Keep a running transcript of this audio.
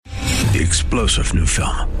The explosive new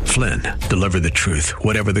film, Flynn, deliver the truth,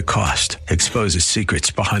 whatever the cost, exposes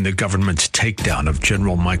secrets behind the government's takedown of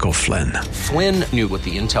General Michael Flynn. Flynn knew what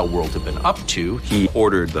the intel world had been up to. He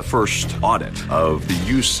ordered the first audit of the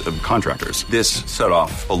use of contractors. This set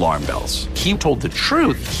off alarm bells. He told the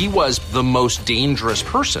truth. He was the most dangerous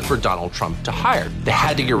person for Donald Trump to hire. They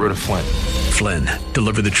had to get rid of Flynn. Flynn,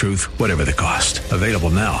 deliver the truth, whatever the cost. Available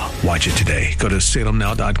now. Watch it today. Go to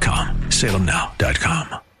salemnow.com.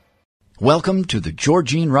 salemnow.com. Welcome to the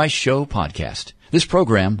Georgene Rice Show podcast. This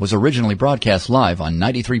program was originally broadcast live on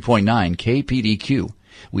 93.9 KPDQ.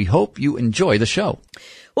 We hope you enjoy the show.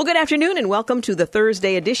 Well, good afternoon and welcome to the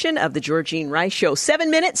Thursday edition of the Georgene Rice Show.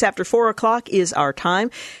 7 minutes after 4 o'clock is our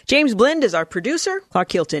time. James Blend is our producer.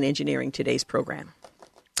 Clark Hilton engineering today's program.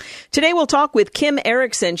 Today we'll talk with Kim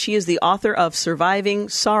Erickson. She is the author of Surviving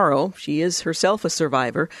Sorrow. She is herself a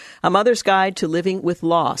survivor, A Mother's Guide to Living with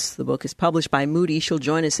Loss. The book is published by Moody. She'll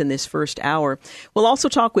join us in this first hour. We'll also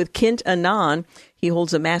talk with Kent Anand. He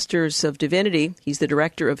holds a Master's of Divinity. He's the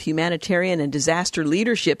Director of Humanitarian and Disaster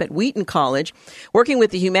Leadership at Wheaton College. Working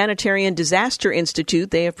with the Humanitarian Disaster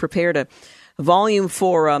Institute, they have prepared a volume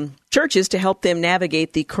for churches to help them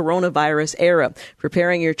navigate the coronavirus era.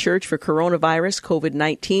 Preparing your church for coronavirus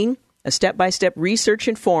COVID-19, a step-by-step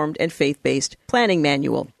research-informed and faith-based planning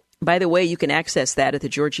manual. By the way, you can access that at the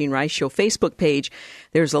Georgene Rice Show Facebook page.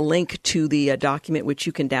 There's a link to the document which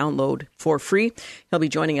you can download for free. He'll be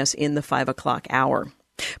joining us in the 5 o'clock hour.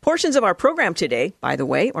 Portions of our program today, by the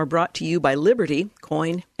way, are brought to you by Liberty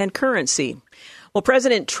Coin and Currency. Well,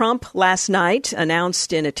 President Trump last night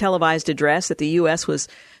announced in a televised address that the U.S. was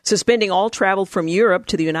suspending all travel from Europe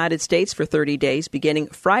to the United States for 30 days, beginning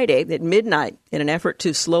Friday at midnight, in an effort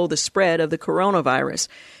to slow the spread of the coronavirus.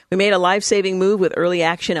 We made a life-saving move with early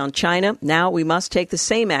action on China. Now we must take the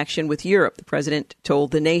same action with Europe, the president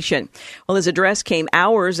told the nation. Well, his address came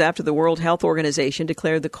hours after the World Health Organization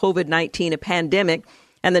declared the COVID-19 a pandemic,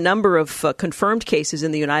 and the number of confirmed cases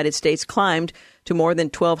in the United States climbed to more than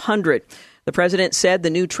 1,200. The president said the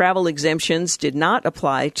new travel exemptions did not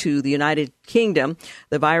apply to the United Kingdom.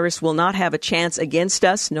 The virus will not have a chance against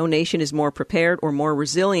us. No nation is more prepared or more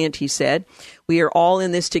resilient, he said. We are all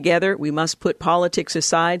in this together. We must put politics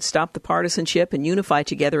aside, stop the partisanship, and unify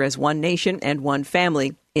together as one nation and one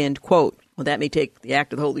family, end quote. Well, that may take the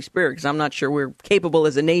act of the Holy Spirit, because I'm not sure we're capable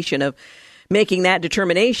as a nation of making that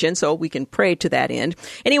determination, so we can pray to that end.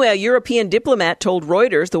 Anyway, a European diplomat told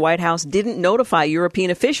Reuters the White House didn't notify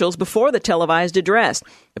European officials before the televised address.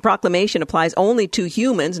 The proclamation applies only to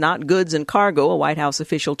humans, not goods and cargo, a White House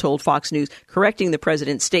official told Fox News, correcting the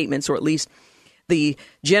president's statements, or at least the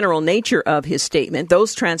general nature of his statement.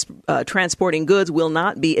 Those transporting goods will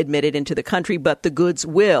not be admitted into the country, but the goods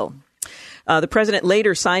will. The president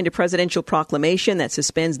later signed a presidential proclamation that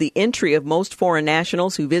suspends the entry of most foreign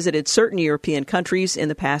nationals who visited certain European countries in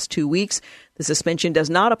the past 2 weeks. The suspension does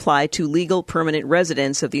not apply to legal permanent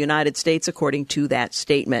residents of the United States, according to that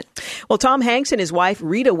statement. Well, Tom Hanks and his wife,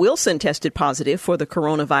 Rita Wilson, tested positive for the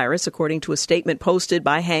coronavirus, according to a statement posted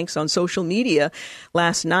by Hanks on social media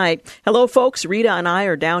last night. Hello, folks. Rita and I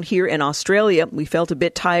are down here in Australia. We felt a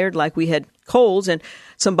bit tired, like we had colds and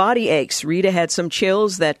some body aches. Rita had some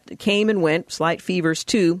chills that came and went, slight fevers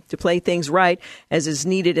too, to play things right, as is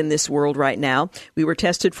needed in this world right now. We were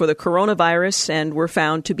tested for the coronavirus and were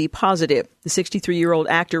found to be positive. The 63-year-old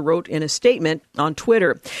actor wrote in a statement on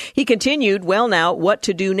Twitter. He continued, well, now, what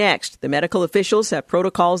to do next? The medical officials have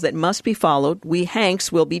protocols that must be followed. We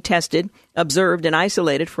Hanks will be tested, observed, and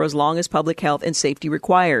isolated for as long as public health and safety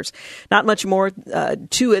requires. Not much more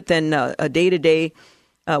to it than a day-to-day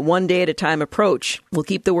one day at a time approach. We'll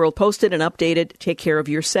keep the world posted and updated. Take care of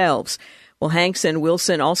yourselves. Well, Hanks and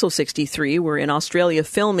Wilson, also 63, were in Australia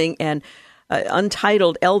filming an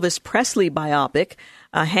untitled Elvis Presley biopic.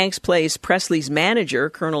 Hanks plays Presley's manager,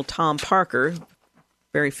 Colonel Tom Parker,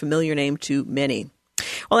 very familiar name to many.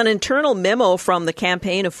 Well, an internal memo from the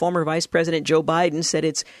campaign of former Vice President Joe Biden said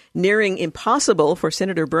it's nearing impossible for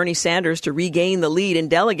Senator Bernie Sanders to regain the lead in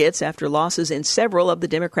delegates after losses in several of the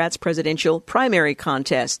Democrats' presidential primary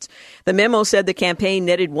contests. The memo said the campaign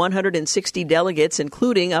netted 160 delegates,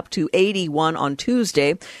 including up to 81 on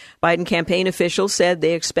Tuesday. Biden campaign officials said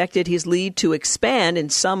they expected his lead to expand in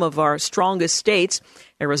some of our strongest states,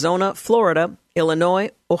 Arizona, Florida, Illinois,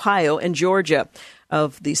 Ohio, and Georgia.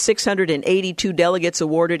 Of the 682 delegates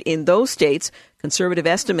awarded in those states, conservative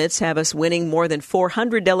estimates have us winning more than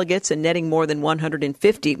 400 delegates and netting more than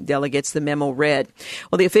 150 delegates, the memo read.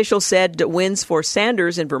 Well, the official said wins for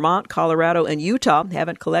Sanders in Vermont, Colorado, and Utah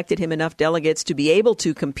haven't collected him enough delegates to be able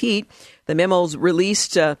to compete. The memo's release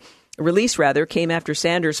came after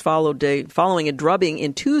Sanders following a drubbing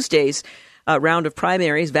in Tuesday's round of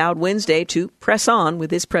primaries vowed Wednesday to press on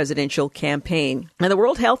with his presidential campaign. And the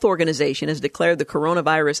World Health Organization has declared the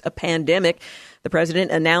coronavirus a pandemic. The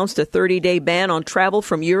president announced a 30-day ban on travel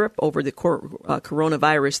from Europe over the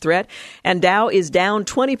coronavirus threat. And Dow is down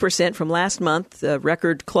 20% from last month, the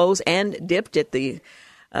record close, and dipped at the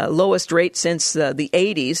lowest rate since the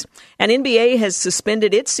 80s. And NBA has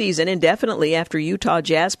suspended its season indefinitely after Utah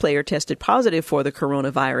Jazz player tested positive for the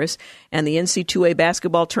coronavirus. And the NCAA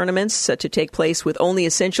basketball tournaments to take place with only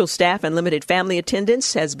essential staff and limited family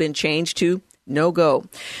attendance has been changed to no-go.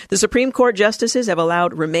 The Supreme Court justices have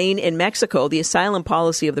allowed Remain in Mexico, the asylum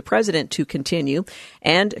policy of the president, to continue.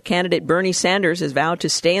 And candidate Bernie Sanders has vowed to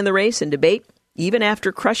stay in the race and debate even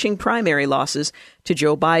after crushing primary losses to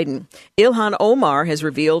Joe Biden. Ilhan Omar has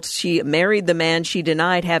revealed she married the man she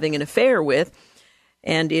denied having an affair with,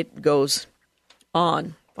 and it goes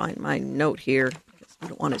on. Find my note here.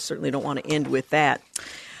 Certainly don't want to end with that.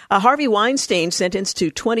 Harvey Weinstein, sentenced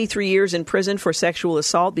to 23 years in prison for sexual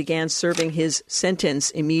assault, began serving his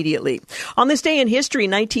sentence immediately. On this day in history,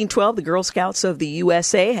 1912, the Girl Scouts of the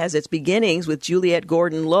USA has its beginnings with Juliette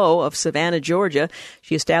Gordon Low of Savannah, Georgia.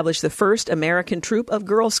 She established the first American troop of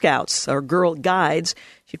Girl Scouts, or Girl Guides.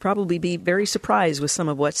 She'd probably be very surprised with some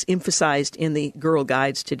of what's emphasized in the Girl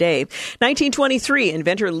Guides today. 1923,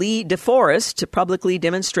 inventor Lee DeForest publicly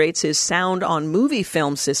demonstrates his sound on movie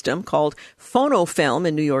film system called PhonoFilm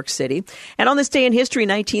in New York City. And on this day in history,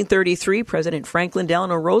 1933, President Franklin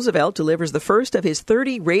Delano Roosevelt delivers the first of his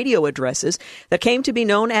 30 radio addresses that came to be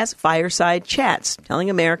known as fireside chats, telling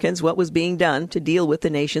Americans what was being done to deal with the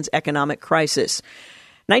nation's economic crisis.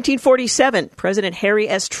 1947, President Harry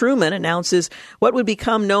S. Truman announces what would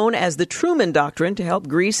become known as the Truman Doctrine to help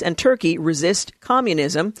Greece and Turkey resist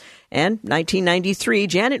communism. And 1993,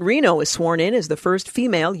 Janet Reno is sworn in as the first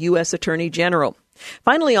female U.S. Attorney General.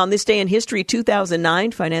 Finally, on this day in history,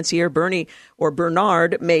 2009, financier Bernard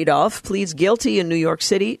Madoff pleads guilty in New York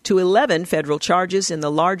City to 11 federal charges in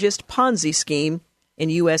the largest Ponzi scheme in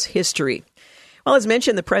U.S. history. Well, as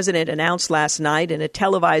mentioned, the president announced last night in a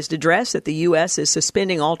televised address that the U.S. is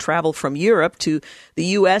suspending all travel from Europe to the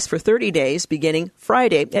U.S. for 30 days, beginning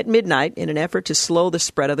Friday at midnight, in an effort to slow the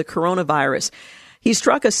spread of the coronavirus. He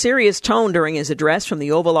struck a serious tone during his address from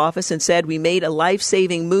the Oval Office and said, "We made a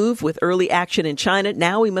life-saving move with early action in China.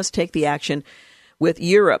 Now we must take the action with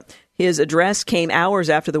Europe." His address came hours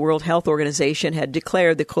after the World Health Organization had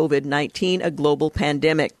declared the COVID-19 a global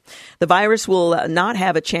pandemic. The virus will not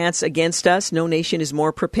have a chance against us. No nation is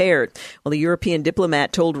more prepared. Well, the European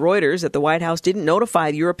diplomat told Reuters that the White House didn't notify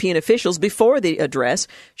European officials before the address.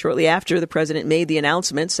 Shortly after the president made the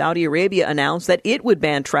announcement, Saudi Arabia announced that it would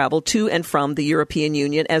ban travel to and from the European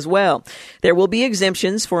Union as well. There will be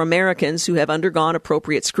exemptions for Americans who have undergone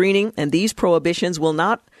appropriate screening, and these prohibitions will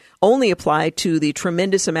not only apply to the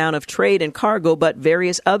tremendous amount of trade and cargo, but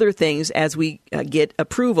various other things as we get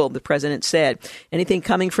approval, the president said. Anything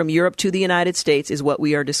coming from Europe to the United States is what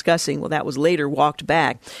we are discussing. Well, that was later walked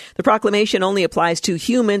back. The proclamation only applies to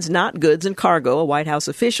humans, not goods and cargo, a White House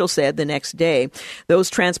official said the next day.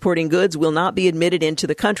 Those transporting goods will not be admitted into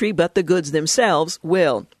the country, but the goods themselves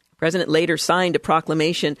will. The president later signed a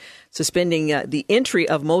proclamation suspending the entry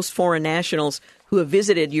of most foreign nationals who have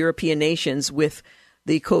visited European nations with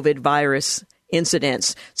the COVID virus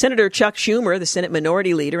incidents. Senator Chuck Schumer, the Senate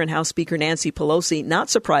Minority Leader, and House Speaker Nancy Pelosi, not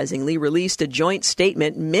surprisingly, released a joint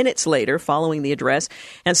statement minutes later following the address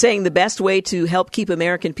and saying the best way to help keep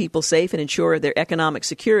American people safe and ensure their economic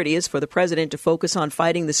security is for the president to focus on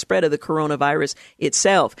fighting the spread of the coronavirus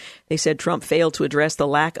itself. They said Trump failed to address the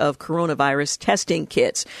lack of coronavirus testing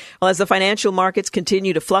kits. Well, as the financial markets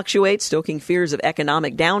continue to fluctuate, stoking fears of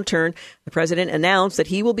economic downturn, the president announced that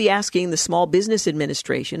he will be asking the Small Business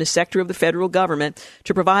Administration, a sector of the federal government,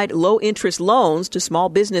 to provide low-interest loans to small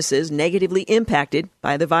businesses negatively impacted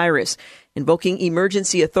by the virus. Invoking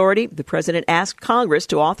emergency authority, the president asked Congress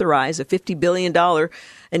to authorize a $50 billion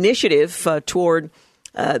initiative toward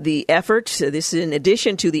the effort. This is in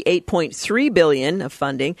addition to the $8.3 billion of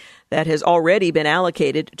funding that has already been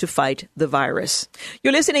allocated to fight the virus.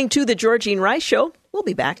 You're listening to The Georgene Rice Show. We'll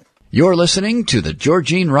be back. You're listening to The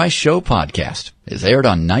Georgene Rice Show podcast. It's aired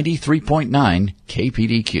on 93.9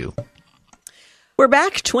 KPDQ. We're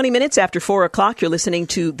back 20 minutes after 4 o'clock. You're listening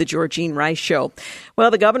to The Georgene Rice Show.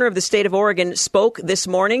 Well, the governor of the state of Oregon spoke this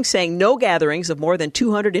morning saying no gatherings of more than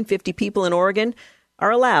 250 people in Oregon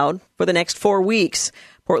are allowed for the next 4 weeks.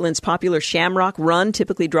 Portland's popular Shamrock Run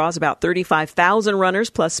typically draws about 35,000 runners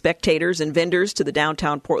plus spectators and vendors to the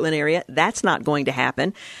downtown Portland area. That's not going to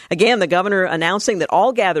happen. Again, the governor announcing that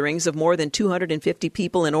all gatherings of more than 250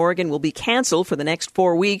 people in Oregon will be canceled for the next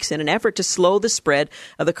 4 weeks in an effort to slow the spread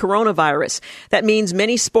of the coronavirus. That means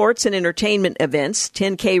many sports and entertainment events,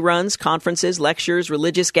 10K runs, conferences, lectures,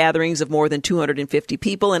 religious gatherings of more than 250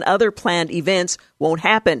 people, and other planned events won't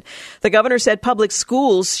happen. The governor said public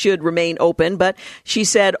schools should remain open, but she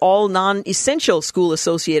said all non-essential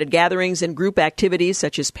school-associated gatherings and group activities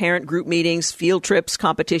such as parent group meetings, field trips,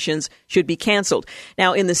 competitions should be canceled.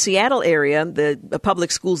 Now, in the Seattle area, the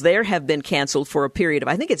public schools there have been canceled for a period of,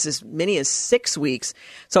 I think it's as many as 6 weeks.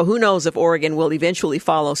 So who knows if Oregon will eventually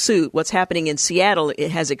follow suit. What's happening in Seattle,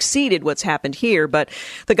 it has exceeded what's happened here, but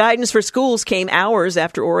the guidance for schools came hours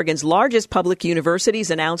after Oregon's largest public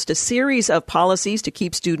universities announced a series of policies to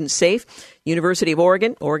keep students safe. University of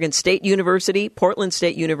Oregon, Oregon State University, Portland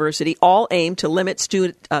State University all aim to limit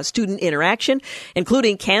student interaction,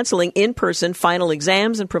 including canceling in-person final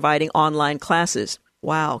exams and providing online classes.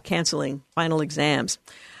 Wow, canceling final exams.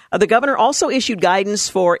 The governor also issued guidance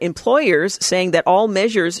for employers saying that all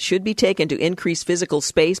measures should be taken to increase physical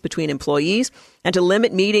space between employees and to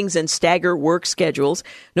limit meetings and stagger work schedules.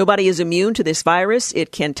 Nobody is immune to this virus.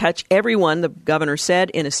 It can touch everyone, the governor said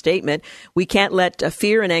in a statement. We can't let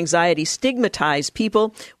fear and anxiety stigmatize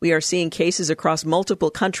people. We are seeing cases across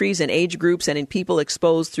multiple countries and age groups and in people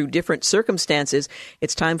exposed through different circumstances.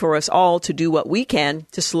 It's time for us all to do what we can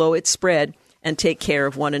to slow its spread and take care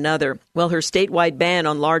of one another. Well, her statewide ban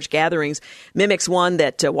on large gatherings mimics one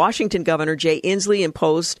that Washington Governor Jay Inslee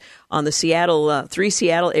imposed on the three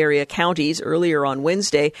Seattle area counties earlier on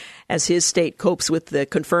Wednesday as his state copes with the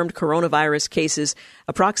confirmed coronavirus cases,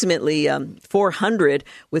 approximately 400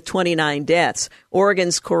 with 29 deaths.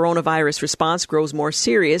 Oregon's coronavirus response grows more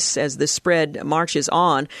serious as the spread marches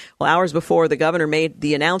on. Well, hours before the governor made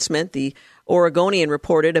the announcement, the Oregonian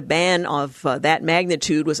reported a ban of that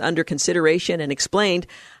magnitude was under consideration and explained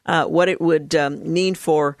what it would mean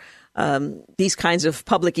for these kinds of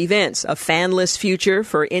public events, a fanless future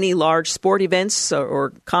for any large sport events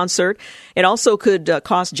or concert. It also could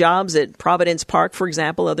cost jobs at Providence Park, for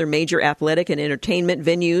example, other major athletic and entertainment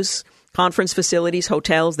venues, conference facilities,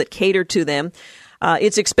 hotels that cater to them.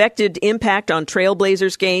 Its expected impact on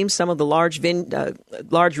Trailblazers games, some of the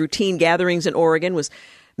large routine gatherings in Oregon, was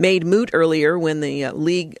made moot earlier when the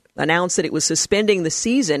league announced that it was suspending the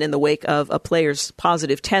season in the wake of a player's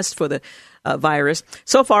positive test for the virus.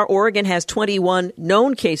 So far, Oregon has 21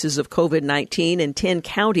 known cases of COVID-19 in 10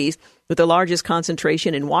 counties, with the largest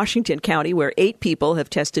concentration in Washington County, where 8 people have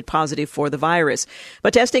tested positive for the virus.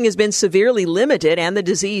 But testing has been severely limited, and the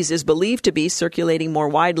disease is believed to be circulating more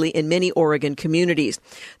widely in many Oregon communities.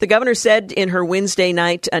 The governor said in her Wednesday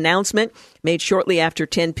night announcement, made shortly after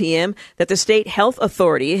 10 p.m., that the state health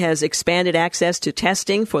authority has expanded access to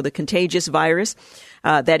testing for the contagious virus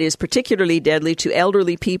that is particularly deadly to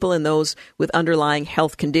elderly people and those with underlying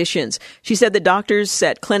health conditions. She said that doctors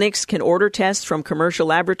at clinics can order tests from commercial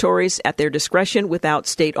laboratories at their discretion without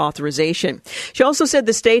state authorization. She also said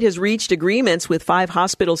the state has reached agreements with 5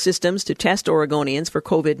 hospital systems to test Oregonians for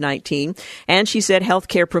COVID-19. And she said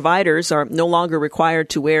healthcare providers are no longer required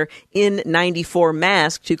to wear N94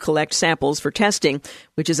 masks to collect samples for testing,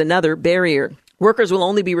 which is another barrier. Workers will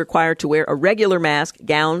only be required to wear a regular mask,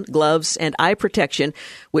 gown, gloves, and eye protection,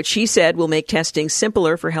 which she said will make testing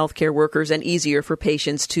simpler for healthcare workers and easier for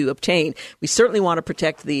patients to obtain. We certainly want to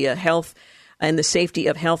protect the health and the safety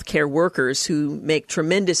of healthcare workers who make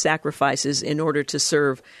tremendous sacrifices in order to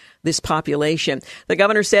serve this population. The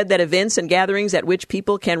governor said that events and gatherings at which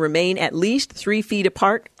people can remain at least 3 feet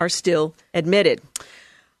apart are still admitted.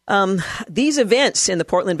 These events in the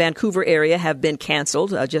Portland-Vancouver area have been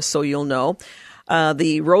canceled, just so you'll know.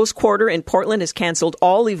 The Rose Quarter in Portland has canceled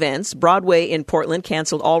all events. Broadway in Portland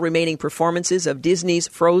canceled all remaining performances of Disney's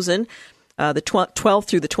Frozen, the 12th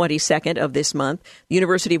through the 22nd of this month. The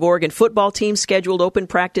University of Oregon football team scheduled open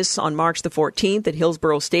practice on March the 14th at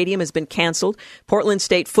Hillsborough Stadium has been canceled. Portland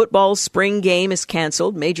State football's spring game is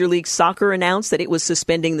canceled. Major League Soccer announced that it was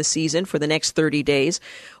suspending the season for the next 30 days.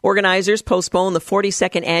 Organizers postponed the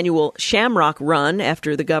 42nd annual Shamrock Run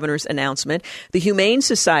after the governor's announcement. The Humane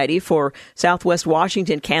Society for Southwest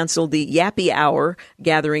Washington canceled the Yappy Hour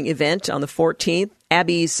gathering event on the 14th.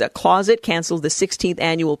 Abby's Closet canceled the 16th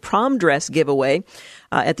annual prom dress giveaway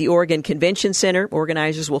at the Oregon Convention Center.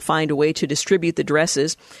 Organizers will find a way to distribute the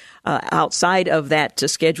dresses outside of that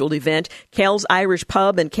scheduled event. Kel's Irish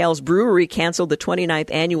Pub and Kel's Brewery canceled the 29th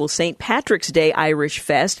annual St. Patrick's Day Irish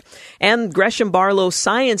Fest. And Gresham Barlow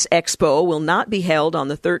Science Expo will not be held on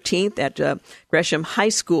the 13th at Gresham High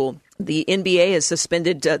School. The NBA has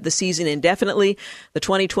suspended the season indefinitely. The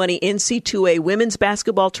 2020 NC2A women's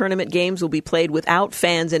basketball tournament games will be played without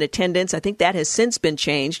fans in attendance. I think that has since been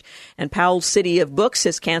changed. And Powell City of Books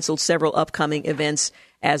has canceled several upcoming events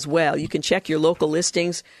as well. You can check your local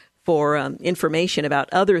listings for information about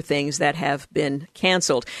other things that have been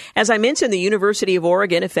canceled. As I mentioned, the University of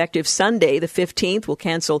Oregon, effective Sunday, the 15th, will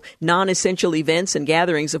cancel non-essential events and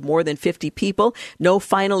gatherings of more than 50 people. No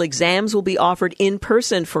final exams will be offered in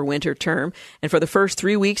person for winter term. And for the first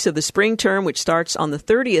 3 weeks of the spring term, which starts on the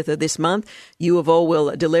 30th of this month, U of O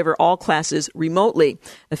will deliver all classes remotely.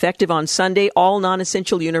 Effective on Sunday, all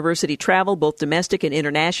non-essential university travel, both domestic and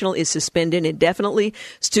international, is suspended indefinitely.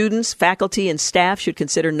 Students, faculty, and staff should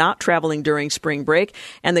consider not traveling during spring break,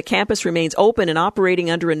 and the campus remains open and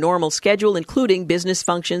operating under a normal schedule, including business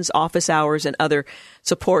functions, office hours, and other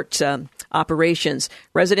support operations.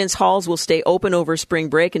 Residence halls will stay open over spring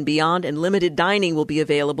break and beyond, and limited dining will be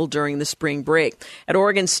available during the spring break. At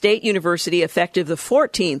Oregon State University, effective the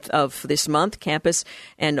 14th of this month, campus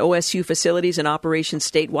and OSU facilities and operations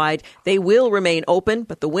statewide, they will remain open,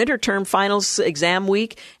 but the winter term finals exam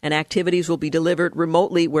week and activities will be delivered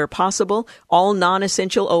remotely where possible. All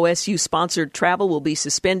non-essential OSU-sponsored travel will be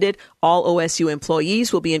suspended. All OSU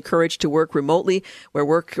employees will be encouraged to work remotely where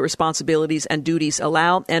work responsibilities and duties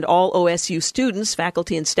allow, and all OSU students,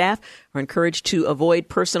 faculty, and staff are encouraged to avoid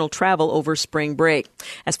personal travel over spring break.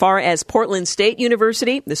 As far as Portland State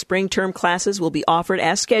University, the spring term classes will be offered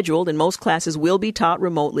as scheduled, and most classes will be taught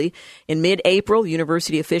remotely. In mid-April,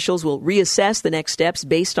 university officials will reassess the next steps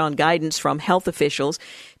based on guidance from health officials.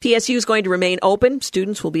 PSU is going to remain open.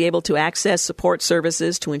 Students will be able to access support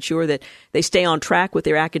services to ensure that they stay on track with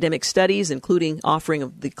their academic studies, including offering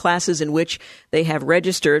of the classes in which they have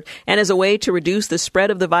registered. And as a way to reduce the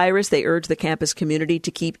spread of the virus, they urge the campus community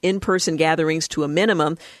to keep in-person gatherings to a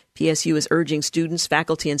minimum. PSU is urging students,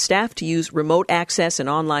 faculty, and staff to use remote access and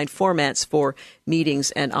online formats for meetings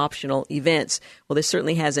and optional events. Well, this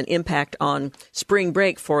certainly has an impact on spring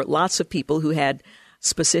break for lots of people who had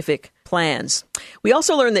specific plans. We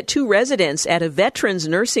also learned that 2 residents at a veterans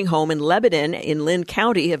nursing home in Lebanon in Lynn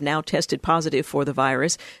County have now tested positive for the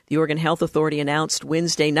virus. The Oregon Health Authority announced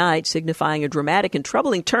Wednesday night, signifying a dramatic and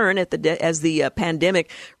troubling turn as the pandemic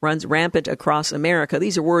runs rampant across America.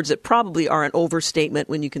 These are words that probably are an overstatement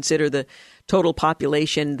when you consider the total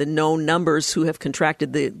population, the known numbers who have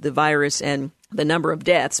contracted the virus, and the number of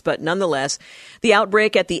deaths. But nonetheless, the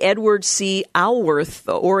outbreak at the Edward C. Alworth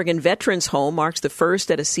Oregon Veterans Home marks the first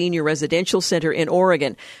at a senior residential center in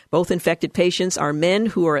Oregon. Both infected patients are men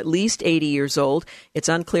who are at least 80 years old. It's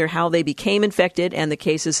unclear how they became infected, and the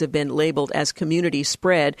cases have been labeled as community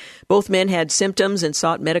spread. Both men had symptoms and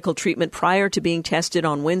sought medical treatment prior to being tested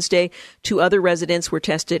on Wednesday. 2 other residents were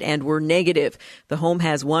tested and were negative. The home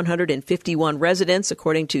has 151 residents,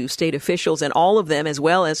 according to state officials, and all of them, as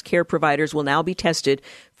well as care providers, will now be tested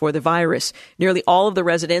for the virus. Nearly all of the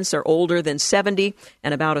residents are older than 70,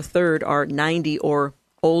 and about a third are 90 or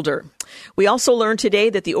older. We also learned today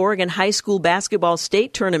that the Oregon high school basketball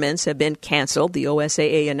state tournaments have been canceled. The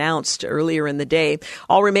OSAA announced earlier in the day.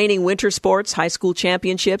 All remaining winter sports, high school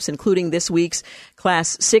championships, including this week's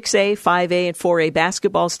Class 6A, 5A, and 4A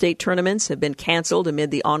basketball state tournaments have been canceled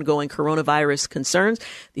amid the ongoing coronavirus concerns.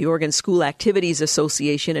 The Oregon School Activities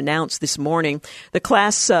Association announced this morning the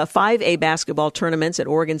Class 5A basketball tournaments at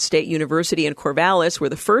Oregon State University in Corvallis were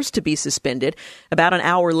the first to be suspended. About an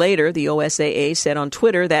hour later, the OSAA said on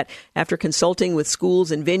Twitter that after consulting with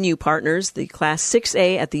schools and venue partners, the Class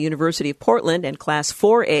 6A at the University of Portland and Class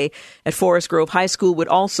 4A at Forest Grove High School would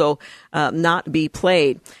also not be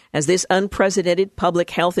played. As this unprecedented public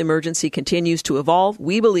health emergency continues to evolve,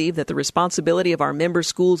 we believe that the responsibility of our member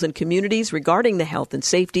schools and communities regarding the health and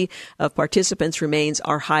safety of participants remains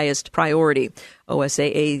our highest priority.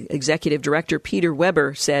 OSAA Executive Director Peter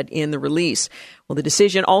Weber said in the release. Well, the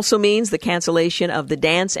decision also means the cancellation of the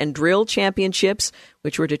Dance and Drill Championships,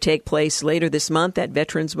 which were to take place later this month at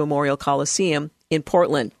Veterans Memorial Coliseum in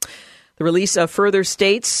Portland. The release further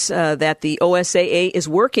states that the OSAA is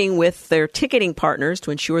working with their ticketing partners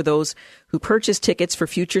to ensure those who purchase tickets for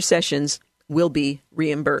future sessions will be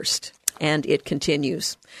reimbursed. And it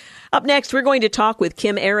continues. Up next, we're going to talk with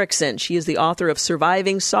Kim Erickson. She is the author of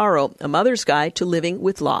Surviving Sorrow, A Mother's Guide to Living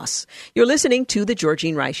with Loss. You're listening to The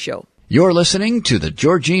Georgene Rice Show. You're listening to the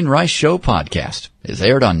Georgene Rice Show podcast. It's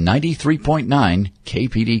aired on 93.9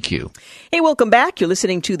 KPDQ. Hey, welcome back. You're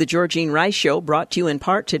listening to the Georgene Rice Show, brought to you in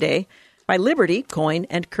part today by Liberty Coin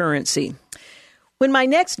and Currency. When my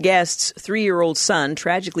next guest's 3-year-old son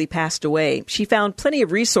tragically passed away, she found plenty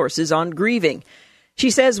of resources on grieving. She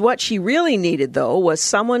says what she really needed, though, was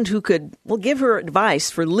someone who could, give her advice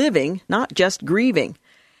for living, not just grieving.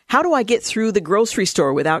 How do I get through the grocery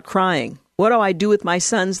store without crying? What do I do with my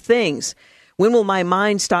son's things? When will my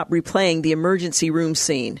mind stop replaying the emergency room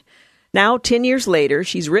scene? Now, 10 years later,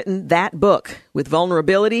 she's written that book with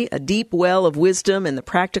vulnerability, a deep well of wisdom, and the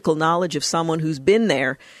practical knowledge of someone who's been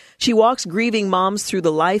there. She walks grieving moms through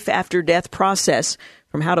the life after death process,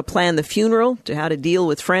 from how to plan the funeral to how to deal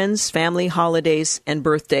with friends, family, holidays, and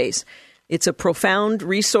birthdays. It's a profound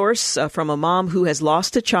resource from a mom who has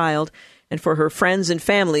lost a child and for her friends and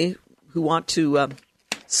family who want to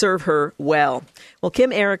serve her well. Well,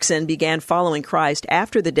 Kim Erickson began following Christ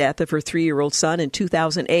after the death of her 3-year-old son in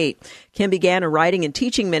 2008. Kim began a writing and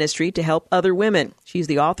teaching ministry to help other women. She's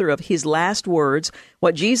the author of His Last Words,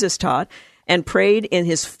 What Jesus Taught, and prayed in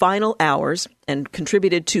his final hours, and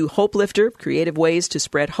contributed to Hope Lifter, creative ways to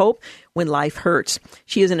spread hope when life hurts.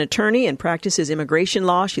 She is an attorney and practices immigration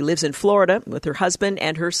law. She lives in Florida with her husband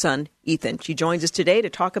and her son, Ethan. She joins us today to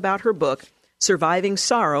talk about her book, Surviving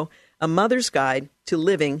Sorrow, A Mother's Guide to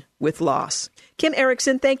Living with Loss. Kim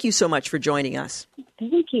Erickson, thank you so much for joining us.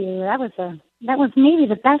 Thank you. That was maybe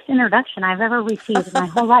the best introduction I've ever received in my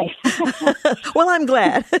whole life. Well, I'm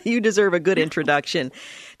glad. You deserve a good introduction.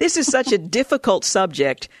 This is such a difficult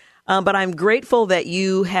subject, but I'm grateful that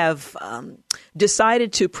you have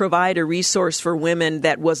decided to provide a resource for women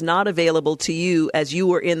that was not available to you as you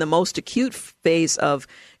were in the most acute phase of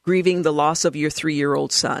grieving the loss of your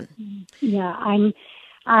 3-year-old son. Yeah, I'm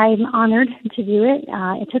honored to do it.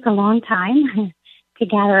 It took a long time to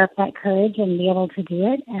gather up that courage and be able to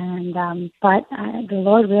do it. And but the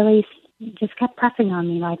Lord really just kept pressing on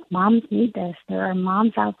me, like, moms need this. There are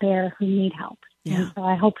moms out there who need help. Yeah. And so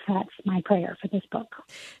I hope that's my prayer for this book.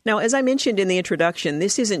 Now, as I mentioned in the introduction,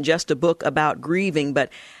 this isn't just a book about grieving,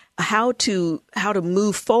 but how to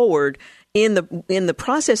move forward in the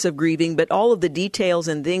process of grieving, but all of the details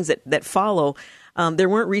and things that follow. There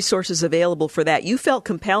weren't resources available for that. You felt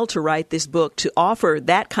compelled to write this book to offer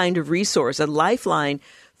that kind of resource, a lifeline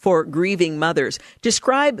for grieving mothers.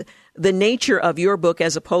 Describe the nature of your book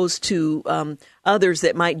as opposed to others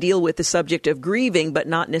that might deal with the subject of grieving, but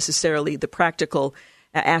not necessarily the practical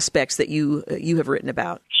aspects that you have written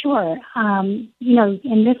about. Sure.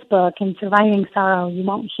 In this book, in Surviving Sorrow, you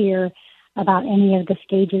won't hear about any of the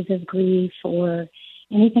stages of grief or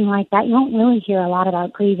anything like that. You won't really hear a lot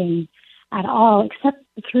about grieving at all, except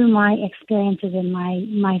through my experiences and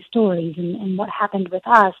my stories and what happened with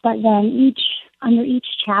us. But then under each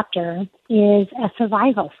chapter is a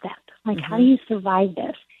survival step. Like, how do you survive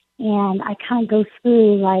this? And I kind of go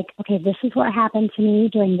through, like, okay, this is what happened to me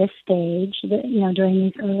during this stage, during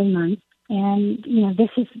these early months. And,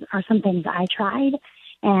 are some things I tried.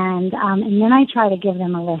 And then I try to give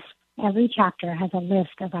them a list. Every chapter has a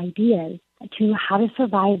list of ideas to how to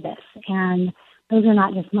survive this. And those are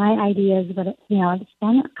not just my ideas, but, it's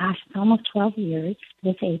been, it's almost 12 years.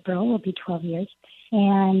 This April will be 12 years.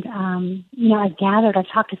 And, I've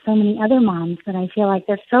talked to so many other moms that I feel like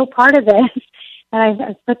they're so part of this that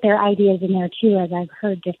I've put their ideas in there too, as I've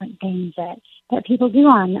heard different things that people do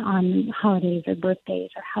on holidays or birthdays,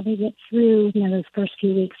 or how they get through, those first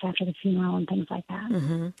few weeks after the funeral and things like that.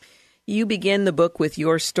 Mm-hmm. You begin the book with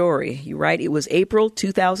your story. You write, it was April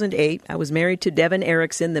 2008. I was married to Devin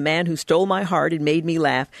Erickson, the man who stole my heart and made me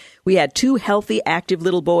laugh. We had 2 healthy, active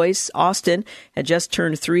little boys. Austin had just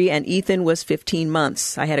turned 3, and Ethan was 15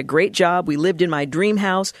 months. I had a great job. We lived in my dream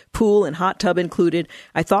house, pool and hot tub included.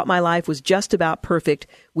 I thought my life was just about perfect.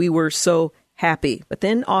 We were so happy. But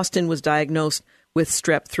then Austin was diagnosed with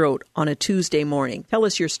strep throat on a Tuesday morning. Tell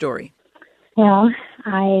us your story. Well,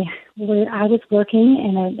 I was working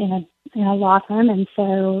in a law firm, and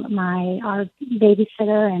so our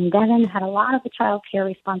babysitter and Devin had a lot of the child care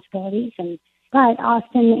responsibilities, but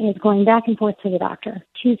Austin is going back and forth to the doctor.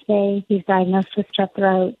 Tuesday, he's diagnosed with strep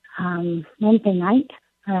throat. Wednesday night,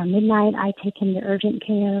 around midnight, I take him to urgent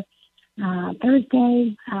care.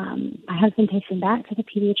 Thursday, my husband takes him back to the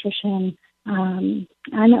pediatrician. I'm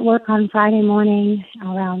at work on Friday morning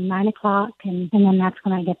around 9 o'clock, and then that's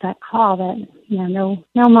when I get that call that, no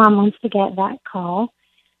mom wants to get that call.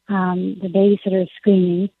 The babysitter is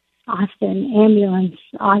screaming, Austin, ambulance,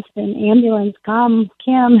 come,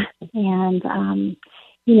 Kim. And,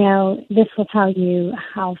 this will tell you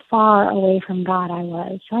how far away from God I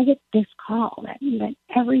was. So I get this call that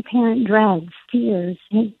every parent dreads, fears,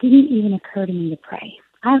 and it didn't even occur to me to pray.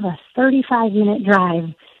 I have a 35-minute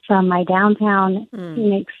drive from my downtown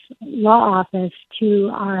Phoenix law office to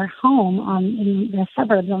our home in the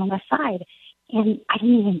suburbs on the west side. And I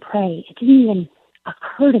didn't even pray. It didn't even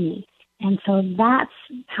occur to me. And so that's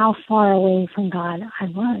how far away from God I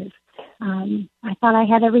was. I thought I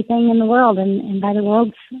had everything in the world, and by the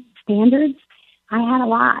world's standards, I had a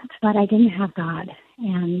lot, but I didn't have God.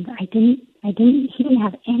 And he didn't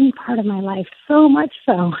have any part of my life, so much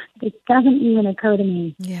so it doesn't even occur to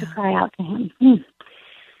me to cry out to him.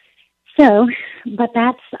 So, but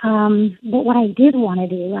what I did want to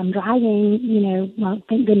do, I'm driving, well,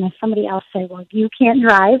 thank goodness somebody else said, well, you can't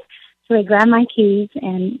drive. So I grabbed my keys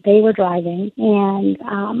and they were driving. And,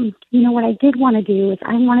 what I did want to do is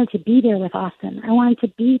I wanted to be there with Austin. I wanted to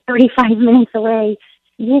be 35 minutes away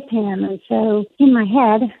with him. And so in my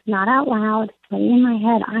head, not out loud, but in my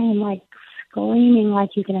head, I am like screaming like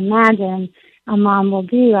you can imagine a mom will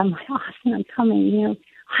do. I'm like, Austin, I'm coming,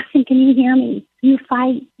 Austin, can you hear me? You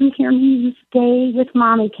fight, you hear me, you stay with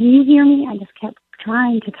Mommy. Can you hear me? I just kept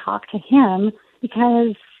trying to talk to him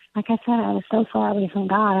because, like I said, I was so far away from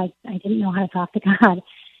God, I didn't know how to talk to God.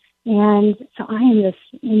 And so I am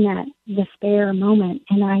just in that despair moment.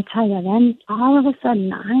 And I tell you, then all of a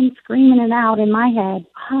sudden, I'm screaming it out in my head.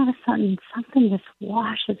 All of a sudden, something just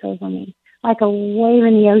washes over me like a wave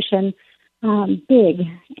in the ocean, big.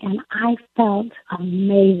 And I felt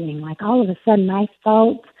amazing. Like all of a sudden, I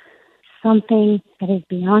felt something that is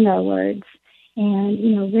beyond our words.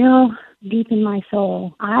 And, real deep in my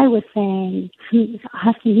soul, I was saying,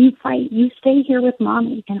 Austin, you fight, you stay here with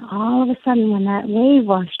Mommy. And all of a sudden, when that wave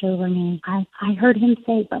washed over me, I heard him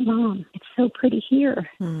say, but Mom, it's so pretty here.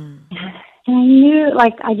 And I knew,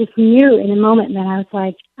 I just knew in a moment that I was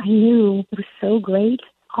like, I knew it was so great.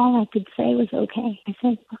 All I could say was, okay. I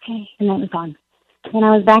said, okay. And that was gone. And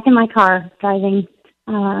I was back in my car driving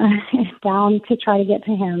down to try to get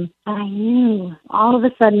to him. I knew, all of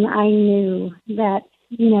a sudden, I knew that,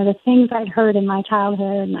 the things I'd heard in my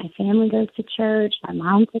childhood, my family goes to church, my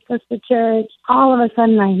mom took us to church, all of a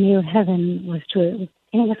sudden I knew heaven was true.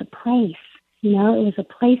 And it was a place, it was a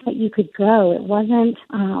place that you could go. It wasn't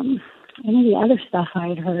any of the other stuff I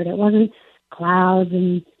had heard. It wasn't clouds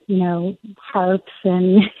and, harps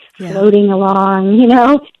and floating along,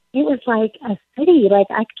 It was like a city, like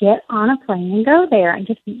I could get on a plane and go there. I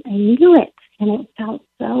knew it, and it felt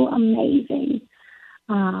so amazing.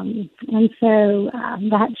 And so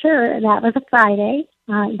that was a Friday.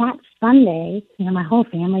 That Sunday, my whole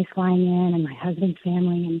family's flying in, and my husband's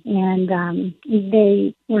family, and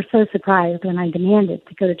they were so surprised when I demanded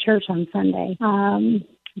to go to church on Sunday.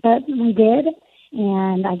 But I did,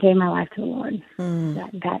 and I gave my life to the Lord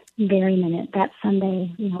that very minute. That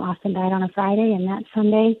Sunday, Austin died on a Friday, and that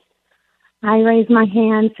Sunday, I raised my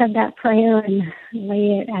hand, said that prayer, and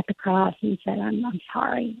lay it at the cross and said, I'm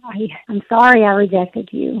sorry. I'm sorry I rejected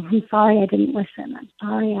you. I'm sorry I didn't listen. I'm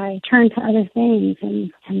sorry I turned to other things.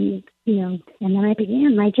 And then I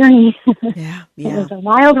began my journey. Yeah. It was a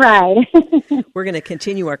wild ride. We're going to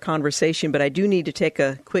continue our conversation, but I do need to take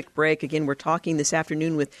a quick break. Again, we're talking this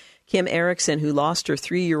afternoon with Kim Erickson, who lost her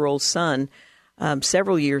 3-year-old son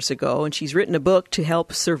several years ago, and she's written a book to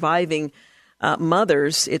help surviving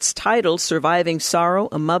mothers. It's titled Surviving Sorrow,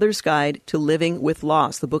 A Mother's Guide to Living with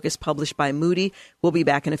Loss. The book is published by Moody. We'll be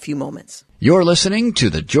back in a few moments. You're listening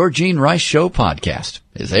to the Georgene Rice Show podcast.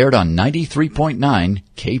 It's aired on 93.9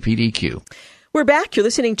 KPDQ. We're back. You're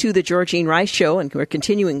listening to the Georgene Rice Show, and we're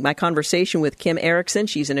continuing my conversation with Kim Erickson.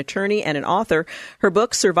 She's an attorney and an author. Her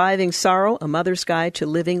book, Surviving Sorrow, A Mother's Guide to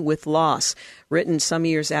Living with Loss, written some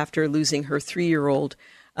years after losing her 3-year-old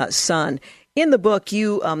son. In the book,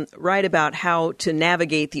 you write about how to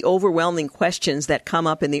navigate the overwhelming questions that come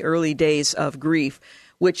up in the early days of grief,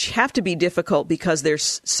 which have to be difficult because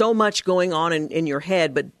there's so much going on in your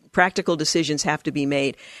head, but practical decisions have to be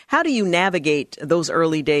made. How do you navigate those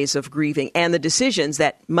early days of grieving and the decisions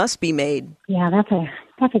that must be made? Yeah,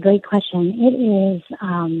 that's a great question. It is,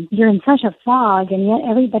 you're in such a fog, and yet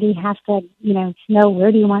everybody has to, know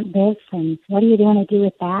where do you want this and what are you going to do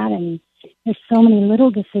with that, and there's so many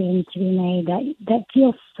little decisions to be made that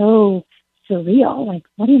feel so surreal. Like,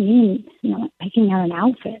 what do you mean, picking out an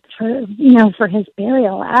outfit for his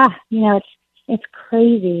burial? It's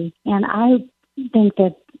crazy. And I think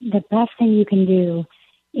that the best thing you can do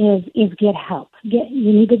is get help.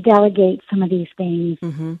 You need to delegate some of these things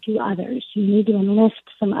to others. You need to enlist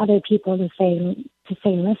some other people to say,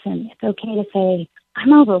 listen, it's okay to say,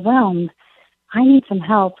 I'm overwhelmed. I need some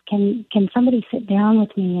help. Can somebody sit down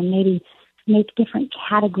with me and maybe make different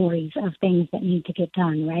categories of things that need to get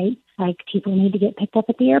done, right? Like people need to get picked up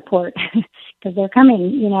at the airport because they're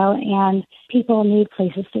coming, and people need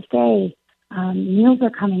places to stay. Meals are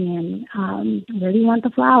coming in. Where do you want the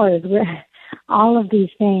flowers? All of these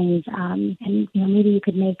things. And maybe you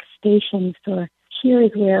could make stations for here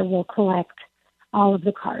is where we'll collect all of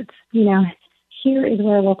the cards. Here is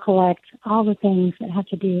where we'll collect all the things that have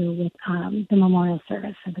to do with the memorial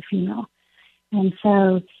service or the funeral. And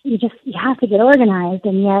so you have to get organized,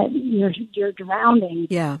 and yet you're drowning.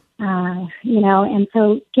 Yeah. And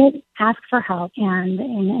so ask for help and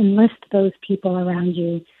enlist those people around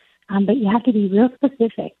you. But you have to be real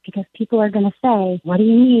specific, because people are going to say, what do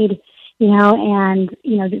you need?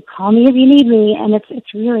 Call me if you need me. And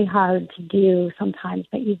it's really hard to do sometimes,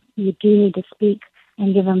 but you do need to speak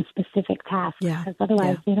and give them specific tasks, because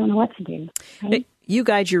otherwise they don't know what to do. Right? You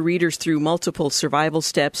guide your readers through multiple survival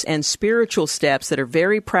steps and spiritual steps that are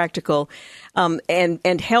very practical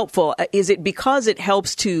and helpful. Is it because it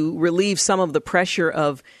helps to relieve some of the pressure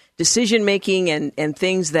of decision making and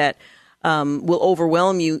things that will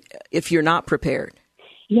overwhelm you if you're not prepared?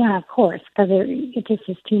 Yeah, of course, because it just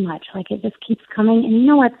is too much. Like, it just keeps coming. And you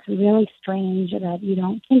know what's really strange that you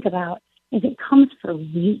don't think about is it comes for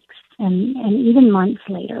weeks and even months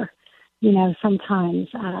later. Sometimes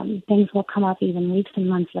things will come up even weeks and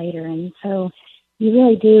months later. And so you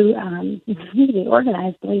really do need to be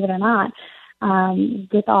organized, believe it or not,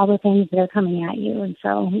 with all the things that are coming at you. And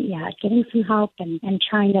so, getting some help and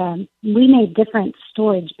trying to, we made different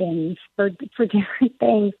storage bins for different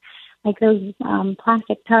things, like those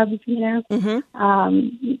plastic tubs,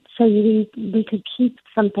 Mm-hmm. so we could keep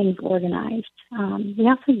some things organized. We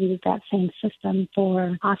also used that same system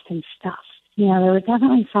for Austin's stuff. There was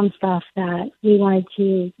definitely some stuff that we wanted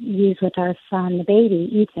to use with our son, the baby,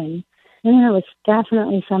 Ethan. And there was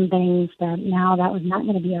definitely some things that now that was not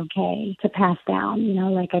going to be okay to pass down.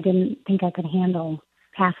 Like, I didn't think I could handle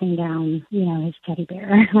passing down, his teddy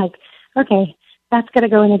bear. Like, okay, that's got to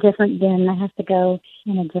go in a different bin. That has to go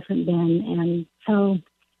in a different bin. And so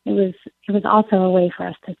it was also a way for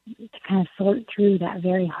us to kind of sort through that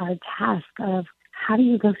very hard task of, how do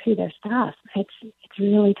you go through their stuff? It's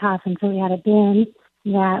really tough. And so we had a bin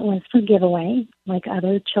that was for giveaway, like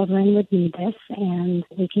other children would need this, and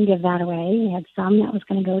we can give that away. We had some that was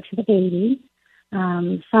going to go to the baby,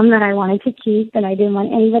 some that I wanted to keep and I didn't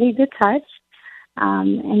want anybody to touch.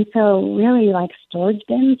 And so really, like, storage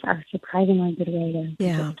bins are a surprisingly good way to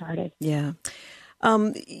get started. Yeah.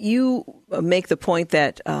 You make the point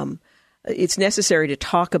that it's necessary to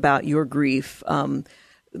talk about your grief,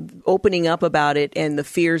 opening up about it and the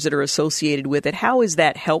fears that are associated with it. How is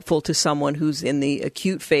that helpful to someone who's in the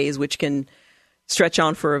acute phase, which can stretch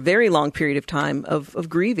on for a very long period of time of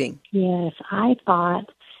grieving? Yes, I thought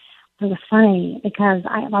it was funny, because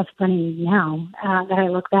it's funny now that I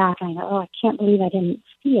look back and I go, I can't believe I didn't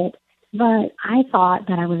see it. But I thought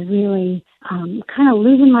that I was really kind of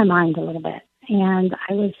losing my mind a little bit. And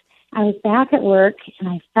I was back at work, and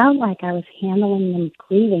I felt like I was handling the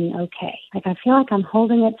grieving okay. Like, I feel like I'm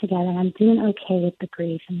holding it together, and I'm doing okay with the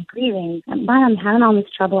grief and the grieving. But I'm having all this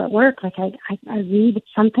trouble at work. Like, I read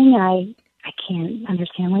something, and I can't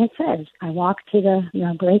understand what it says. I walk to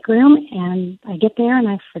the break room, and I get there, and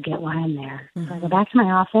I forget why I'm there. Mm-hmm. So I go back to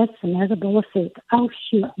my office, and there's a bowl of soup. Oh,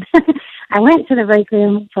 shoot. I went to the break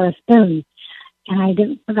room for a spoon. And I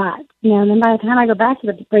forgot, and then by the time I go back to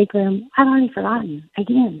the break room, I've already forgotten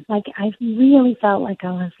again. Like, I really felt like I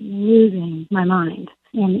was losing my mind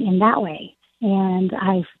in that way. And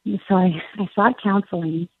I sought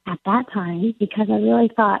counseling at that time, because I really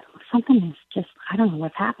thought something is just, I don't know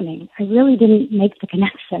what's happening. I really didn't make the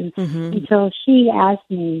connection until she asked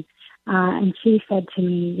me, and she said to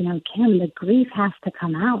me, Kim, the grief has to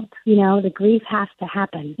come out. The grief has to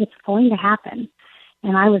happen. It's going to happen.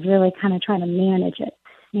 And I was really kind of trying to manage it.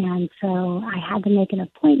 And so I had to make an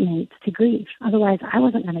appointment to grieve. Otherwise, I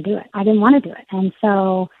wasn't going to do it. I didn't want to do it. And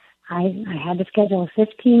so I had to schedule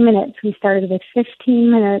 15 minutes. We started with 15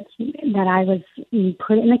 minutes that I was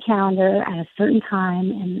put in the calendar at a certain time,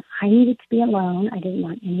 and I needed to be alone. I didn't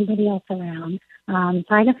want anybody else around. So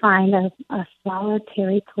I had to find a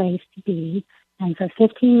solitary place to be. And for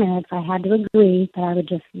 15 minutes, I had to agree that I would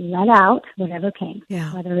just let out whatever came,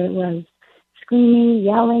 whether it was screaming,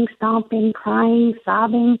 yelling, stomping, crying,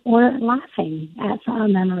 sobbing, or laughing at a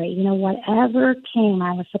memory. Whatever came,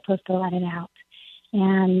 I was supposed to let it out.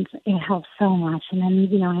 And it helped so much. And then,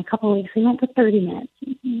 in a couple of weeks, we went to 30 minutes.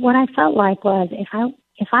 What I felt like was,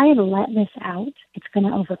 if I had let this out, it's going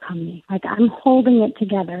to overcome me. Like, I'm holding it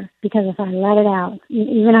together, because if I let it out,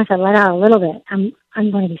 even if I let out a little bit,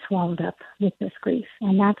 I'm going to be swallowed up with this grief.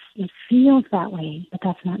 And it feels that way, but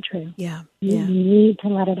that's not true. Yeah. You need to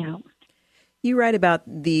let it out. You write about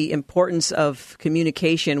the importance of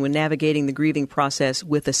communication when navigating the grieving process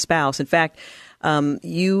with a spouse. In fact,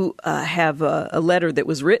 you have a letter that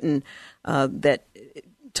was written that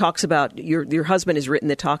talks about, your husband has written,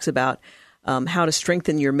 that talks about how to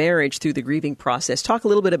strengthen your marriage through the grieving process. Talk a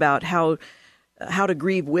little bit about how to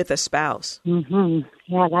grieve with a spouse. Mm-hmm.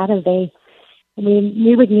 Yeah, that is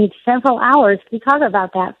we would need several hours to talk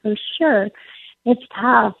about that for sure. It's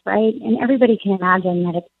tough, right? And everybody can imagine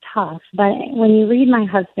that it's tough. But when you read my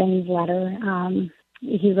husband's letter,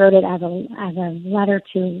 he wrote it as a letter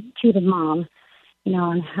to the mom,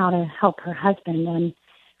 on how to help her husband. And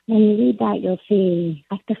when you read that, you'll see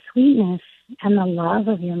like the sweetness and the love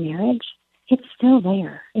of your marriage. It's still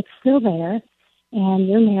there. It's still there. And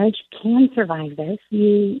your marriage can survive this.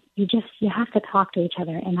 You have to talk to each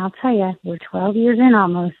other. And I'll tell you, we're 12 years in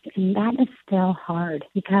almost, and that is still hard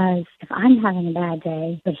because if I'm having a bad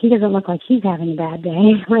day, but he doesn't look like he's having a bad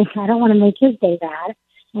day, like I don't want to make his day bad.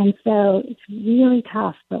 And so it's really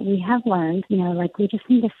tough, but we have learned, we just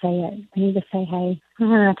need to say it. We need to say, hey, I'm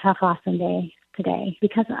having a tough, awesome day today,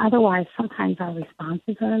 because otherwise sometimes our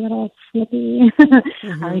responses are a little snippy.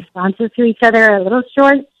 Mm-hmm. Our responses to each other are a little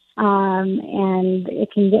short. And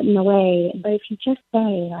it can get in the way. But if you just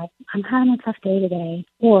say, like, I'm having a tough day today,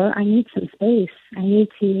 or I need some space, I need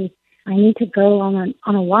to go on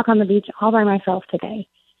a walk on the beach all by myself today.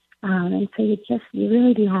 And so you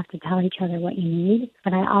really do have to tell each other what you need.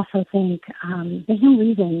 But I also think there's no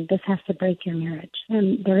reason this has to break your marriage.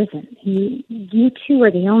 And there isn't. You two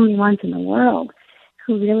are the only ones in the world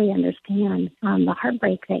who really understand the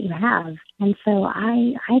heartbreak that you have. And so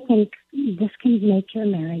I think this can make your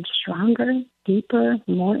marriage stronger, deeper,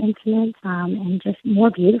 more intimate, and just more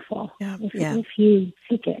beautiful if you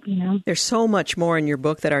seek it, There's so much more in your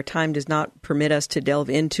book that our time does not permit us to delve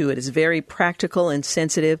into. It is very practical and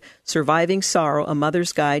sensitive. Surviving Sorrow, A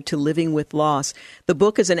Mother's Guide to Living with Loss. The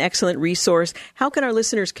book is an excellent resource. How can our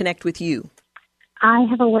listeners connect with you? I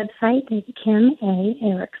have a website, it's Kim A.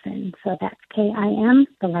 Erickson. So that's Kim,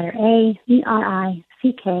 the letter A,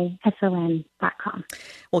 ERICKSON.com.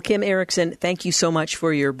 Well, Kim Erickson, thank you so much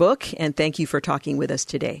for your book, and thank you for talking with us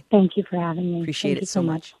today. Thank you for having me. Appreciate it so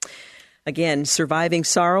much. Again, Surviving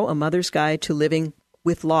Sorrow, A Mother's Guide to Living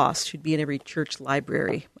with Loss. Should be in every church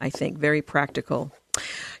library, I think. Very practical.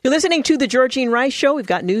 You're listening to The Georgene Rice Show. We've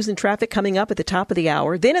got news and traffic coming up at the top of the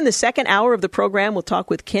hour. Then in the second hour of the program, we'll talk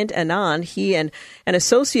with Kent Anand. He and an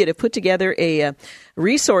associate have put together a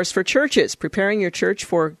resource for churches, preparing your church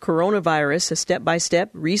for coronavirus, a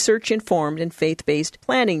step-by-step, research-informed and faith-based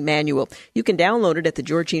planning manual. You can download it at the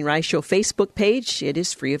Georgene Rice Show Facebook page. It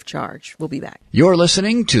is free of charge. We'll be back. You're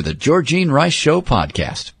listening to The Georgene Rice Show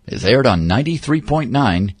podcast. It's aired on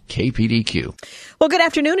 93.9 KPDQ. Well, good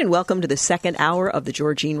afternoon and welcome to the second hour of the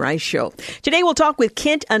Georgene Rice Show. Today we'll talk with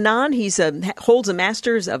Kent Anand. He holds a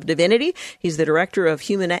Master's of Divinity. He's the Director of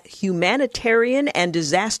Humanitarian and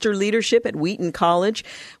Disaster Leadership at Wheaton College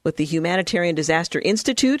with the Humanitarian Disaster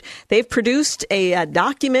Institute. They've produced a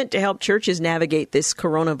document to help churches navigate this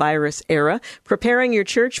coronavirus era, Preparing Your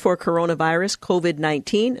Church for Coronavirus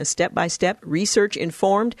COVID-19, a step-by-step,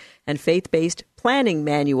 research-informed and faith-based planning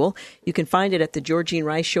manual. You can find it at the Georgene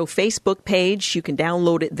Rice Show Facebook page. You can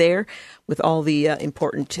download it there with all the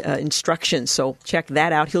important instructions. So check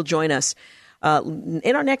that out. He'll join us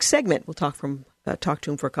in our next segment. We'll talk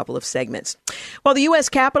to him for a couple of segments. Well, the U.S.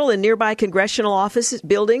 Capitol and nearby congressional office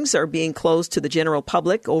buildings are being closed to the general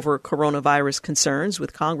public over coronavirus concerns,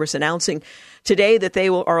 with Congress announcing today that they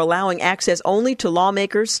are allowing access only to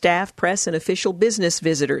lawmakers, staff, press, and official business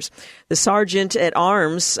visitors. The Sergeant at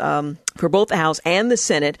Arms for both the House and the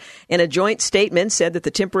Senate, in a joint statement, said that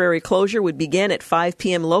the temporary closure would begin at 5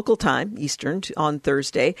 p.m. local time, Eastern, on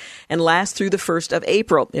Thursday, and last through the 1st of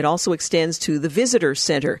April. It also extends to the Visitor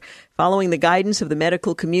Center. Following the guidance of the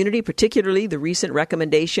medical community, particularly the recent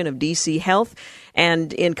recommendation of D.C. Health,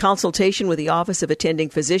 and in consultation with the Office of Attending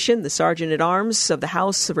Physician, the Sergeant at Arms of the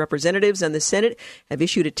House of Representatives and the Senate have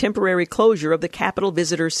issued a temporary closure of the Capitol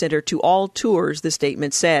Visitor Center to all tours, the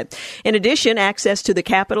statement said. In addition, access to the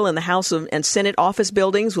Capitol and the House and Senate office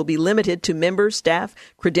buildings will be limited to members, staff,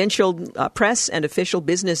 credentialed press, and official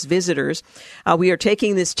business visitors. We are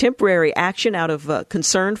taking this temporary action out of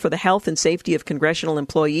concern for the health and safety of congressional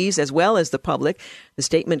employees as well as the public. The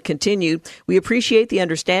statement continued, "We appreciate the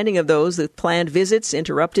understanding of those with planned visits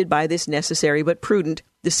interrupted by this necessary but prudent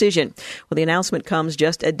decision." Well, the announcement comes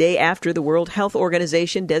just a day after the World Health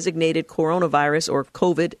Organization designated coronavirus, or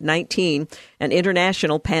COVID-19, an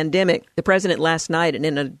international pandemic. The president last night, in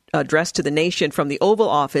an address to the nation from the Oval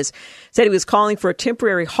Office, said he was calling for a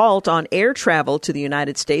temporary halt on air travel to the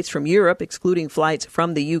United States from Europe, excluding flights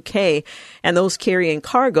from the UK and those carrying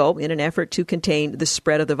cargo, in an effort to contain the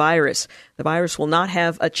spread of the virus. The virus will not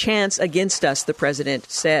have a chance against us, the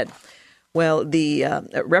president said. Well, the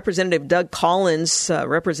Representative Doug Collins,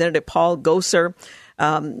 Representative Paul Gosar,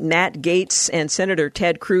 Matt Gaetz, and Senator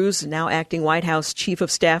Ted Cruz, now acting White House Chief of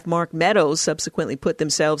Staff Mark Meadows, subsequently put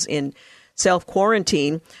themselves in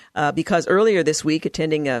self-quarantine because earlier this week,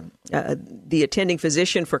 the attending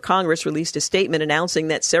physician for Congress released a statement announcing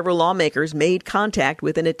that several lawmakers made contact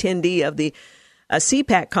with an attendee of the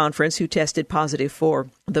CPAC conference who tested positive for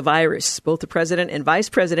the virus. Both the president and vice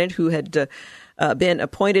president, who had been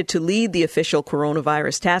appointed to lead the official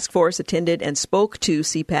coronavirus task force, attended and spoke to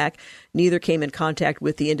CPAC. Neither came in contact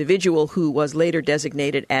with the individual who was later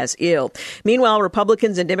designated as ill. Meanwhile,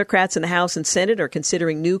 Republicans and Democrats in the House and Senate are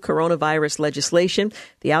considering new coronavirus legislation.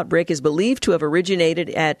 The outbreak is believed to have originated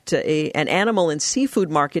at an animal and seafood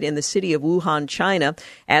market in the city of Wuhan, China.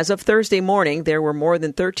 As of Thursday morning, there were more than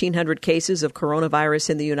 1,300 cases of coronavirus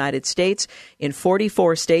in the United States. In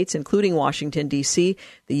 44 states, including Washington, D.C.,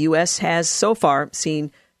 the U.S. has so far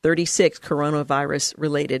seen 36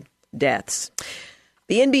 coronavirus-related deaths.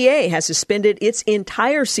 The NBA has suspended its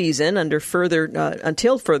entire season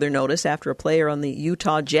until further notice after a player on the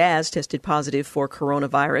Utah Jazz tested positive for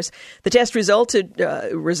coronavirus. The test result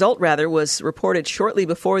was reported shortly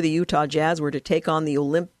before the Utah Jazz were to take on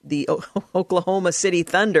the Oklahoma City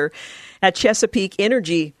Thunder at Chesapeake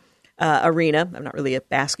Energy Arena. I'm not really a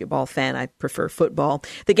basketball fan. I prefer football.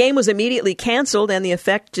 The game was immediately canceled, and the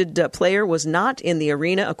affected player was not in the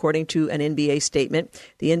arena, according to an NBA statement.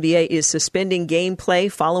 The NBA is suspending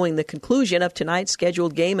gameplay following the conclusion of tonight's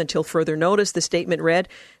scheduled game until further notice, the statement read.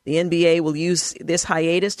 The NBA will use this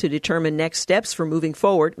hiatus to determine next steps for moving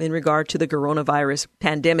forward in regard to the coronavirus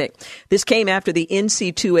pandemic. This came after the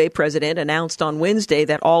NCAA president announced on Wednesday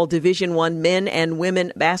that all Division I men and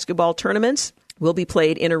women basketball tournaments will be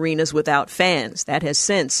played in arenas without fans. That has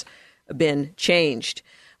since been changed.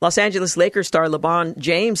 Los Angeles Lakers star LeBron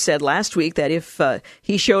James said last week that if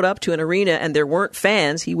he showed up to an arena and there weren't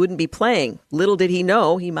fans, he wouldn't be playing. Little did he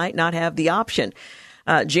know he might not have the option.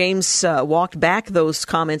 James walked back those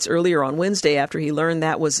comments earlier on Wednesday after he learned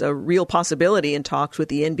that was a real possibility in talks with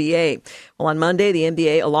the NBA. Well, on Monday, the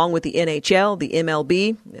NBA, along with the NHL, the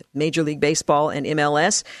MLB, Major League Baseball, and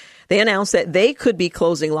MLS, they announced that they could be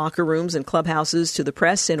closing locker rooms and clubhouses to the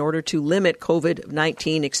press in order to limit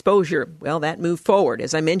COVID-19 exposure. Well, that moved forward.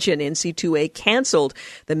 As I mentioned, NCAA canceled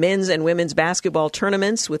the men's and women's basketball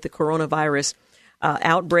tournaments with the coronavirus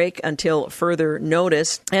outbreak until further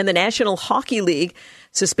notice. And the National Hockey League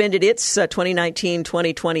suspended its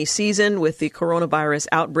 2019-2020 season with the coronavirus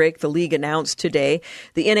outbreak, the league announced today.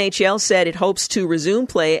 The NHL said it hopes to resume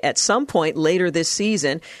play at some point later this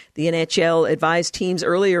season. The NHL advised teams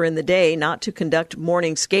earlier in the day not to conduct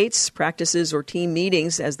morning skates, practices, or team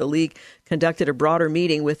meetings as the league conducted a broader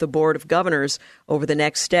meeting with the Board of Governors over the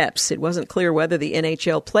next steps. It wasn't clear whether the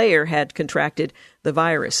NHL player had contracted the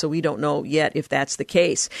virus, so we don't know yet if that's the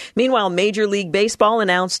case. Meanwhile, Major League Baseball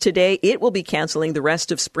announced today it will be canceling the rest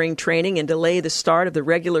of spring training and delay the start of the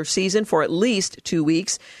regular season for at least 2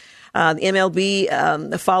 weeks. The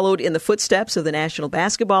MLB followed in the footsteps of the National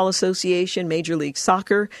Basketball Association, Major League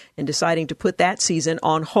Soccer, in deciding to put that season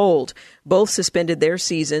on hold. Both suspended their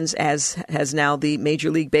seasons, as has now the Major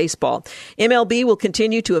League Baseball. MLB will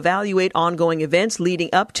continue to evaluate ongoing events leading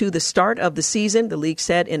up to the start of the season, the league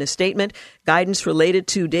said in a statement. Guidance related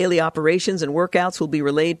to daily operations and workouts will be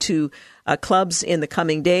relayed to clubs in the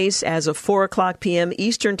coming days. As of 4 o'clock p.m.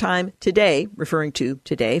 Eastern Time today, referring to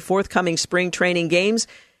today, forthcoming spring training games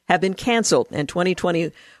have been canceled, and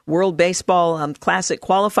 2020 World Baseball Classic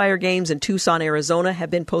qualifier games in Tucson, Arizona have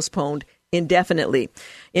been postponed indefinitely.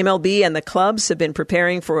 MLB and the clubs have been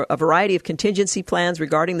preparing for a variety of contingency plans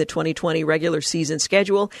regarding the 2020 regular season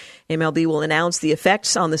schedule. MLB will announce the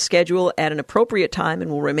effects on the schedule at an appropriate time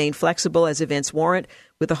and will remain flexible as events warrant,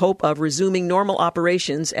 with the hope of resuming normal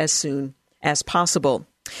operations as soon as possible.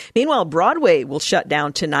 Meanwhile, Broadway will shut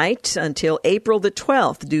down tonight until April the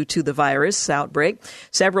 12th due to the virus outbreak.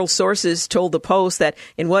 Several sources told the Post that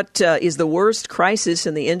in what is the worst crisis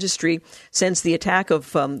in the industry since the attack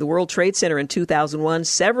of the World Trade Center in 2001,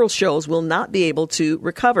 several shows will not be able to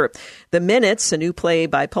recover. The Minutes, a new play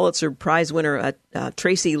by Pulitzer Prize winner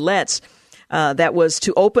Tracy Letts, that was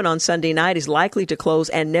to open on Sunday night, is likely to close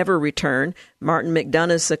and never return. Martin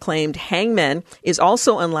McDonagh's acclaimed Hangman is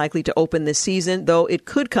also unlikely to open this season, though it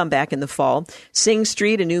could come back in the fall. Sing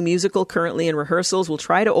Street, a new musical currently in rehearsals, will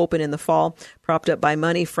try to open in the fall, propped up by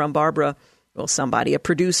money from a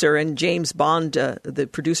producer and James Bond, the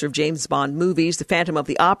producer of James Bond movies. The Phantom of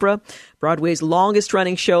the Opera, Broadway's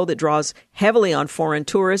longest-running show that draws heavily on foreign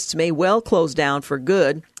tourists, may well close down for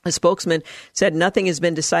good. A spokesman said nothing has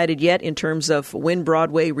been decided yet in terms of when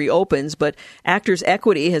Broadway reopens, but Actors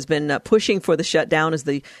Equity has been pushing for the shutdown as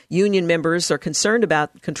the union members are concerned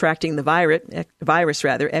about contracting the virus.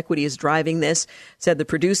 Equity is driving this, said the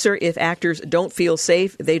producer. If actors don't feel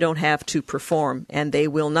safe, they don't have to perform, and they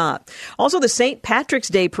will not. Also, the St. Patrick's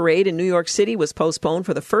Day Parade in New York City was postponed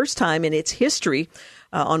for the first time in its history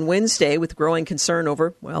on Wednesday with growing concern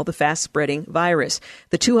over, the fast-spreading virus.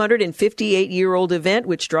 The 258-year-old event,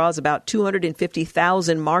 which draws about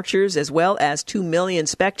 250,000 marchers as well as 2 million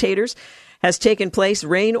spectators, has taken place,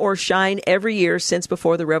 rain or shine, every year since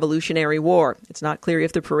before the Revolutionary War. It's not clear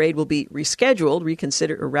if the parade will be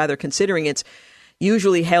rescheduled, considering its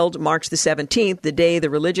usually held March the 17th, the day the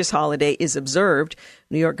religious holiday is observed.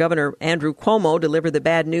 New York Governor Andrew Cuomo delivered the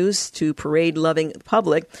bad news to parade-loving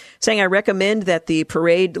public, saying, "I recommend that the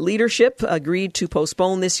parade leadership agreed to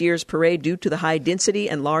postpone this year's parade due to the high density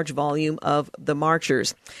and large volume of the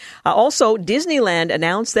marchers." Also, Disneyland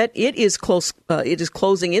announced that it is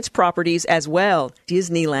closing its properties as well.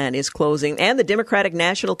 Disneyland is closing, and the Democratic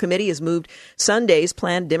National Committee has moved Sunday's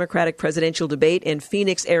planned Democratic presidential debate in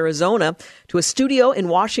Phoenix, Arizona, to a studio in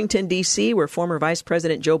Washington, D.C., where former Vice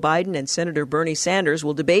President Joe Biden and Senator Bernie Sanders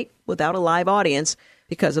will debate without a live audience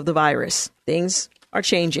because of the virus. Things are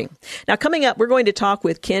changing. Now, coming up, we're going to talk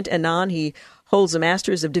with Kent Anand. He holds a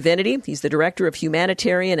Master's of Divinity. He's the Director of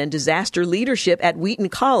Humanitarian and Disaster Leadership at Wheaton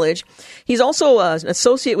College. He's also an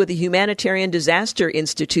associate with the Humanitarian Disaster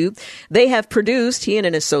Institute. They have produced, he and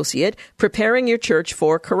an associate, Preparing Your Church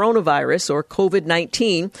for Coronavirus or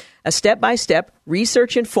COVID-19, a step-by-step,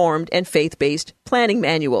 research-informed, and faith-based planning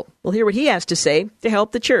manual. We'll hear what he has to say to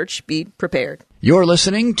help the church be prepared. You're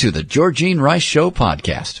listening to the Georgene Rice Show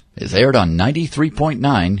podcast. It's aired on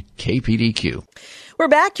 93.9 KPDQ. We're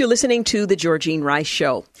back. You're listening to The Georgene Rice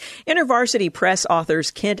Show. InterVarsity Press authors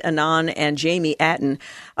Kent Anand and Jamie Atten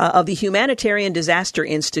of the Humanitarian Disaster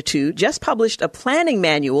Institute just published a planning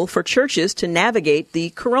manual for churches to navigate the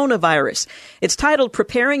coronavirus. It's titled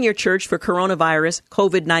Preparing Your Church for Coronavirus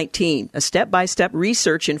COVID-19, a step-by-step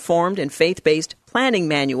research-informed and faith-based planning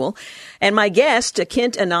manual. And my guest,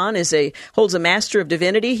 Kent Anand, holds a Master of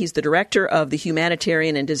Divinity. He's the Director of the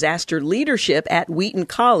Humanitarian and Disaster Leadership at Wheaton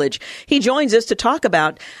College. He joins us to talk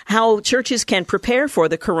about how churches can prepare for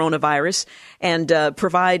the coronavirus and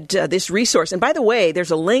provide this resource. And by the way,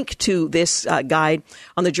 there's a link to this guide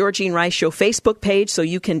on the Georgene Rice Show Facebook page, so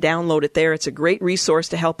you can download it there. It's a great resource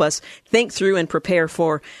to help us think through and prepare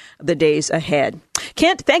for the days ahead.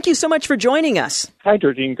 Kent, thank you so much for joining us. Hi,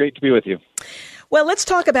 Georgene. Great to be with you. Well, let's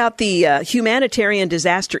talk about the Humanitarian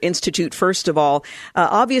Disaster Institute, first of all.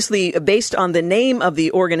 Obviously, based on the name of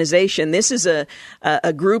the organization, this is a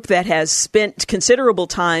group that has spent considerable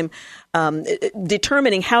time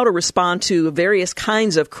determining how to respond to various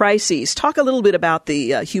kinds of crises. Talk a little bit about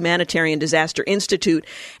the Humanitarian Disaster Institute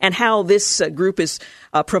and how this group is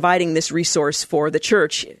providing this resource for the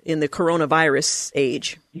church in the coronavirus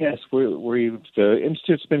age. Yes, the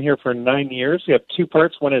Institute's been here for 9 years. We have two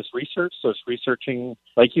parts. One is research, so it's researching,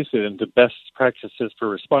 like you said, into best practices for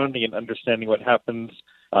responding and understanding what happens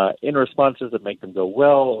in responses that make them go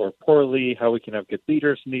well or poorly, how we can have good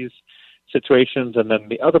leaders in these situations. And then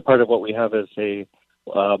the other part of what we have is a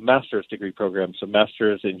master's degree program, so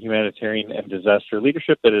master's in humanitarian and disaster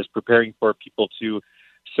leadership that is preparing for people to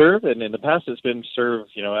serve. And in the past, it's been serve,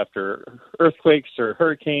 after earthquakes or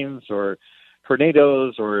hurricanes or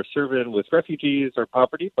tornadoes or serving with refugees or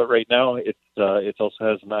poverty. But right now, it also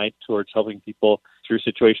has an eye towards helping people through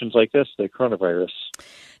situations like this, the coronavirus.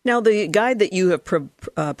 Now, the guide that you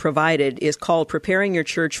have provided is called Preparing Your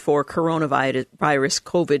Church for Coronavirus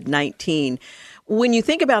COVID-19. When you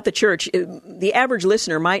think about the church, the average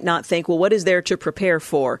listener might not think, well, what is there to prepare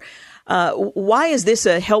for? Why is this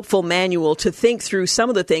a helpful manual to think through some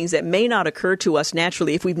of the things that may not occur to us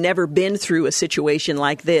naturally if we've never been through a situation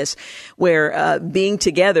like this, where being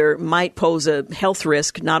together might pose a health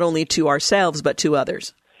risk not only to ourselves but to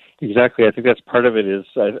others? Exactly. I think that's part of it.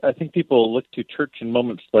 I think people look to church in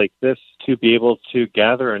moments like this to be able to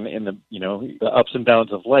gather in the ups and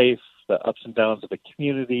downs of life, the ups and downs of a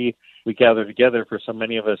community. We gather together for so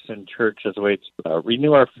many of us in church as a way to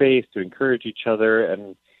renew our faith, to encourage each other.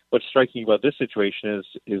 And what's striking about this situation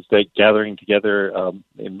is that gathering together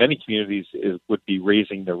in many communities would be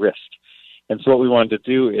raising the risk. And so what we wanted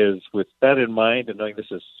to do is, with that in mind, and knowing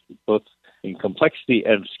this is both in complexity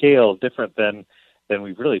and scale different than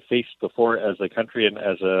we've really faced before as a country and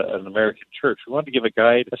as an American church, we wanted to give a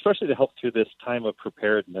guide, especially to help through this time of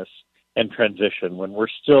preparedness and transition when we're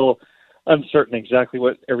still uncertain exactly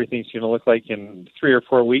what everything's going to look like in 3 or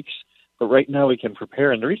 4 weeks. But right now we can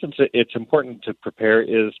prepare. And the reason it's important to prepare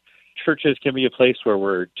is churches can be a place where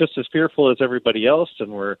we're just as fearful as everybody else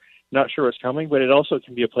and we're not sure what's coming, but it also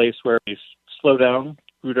can be a place where we slow down,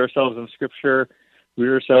 root ourselves in Scripture,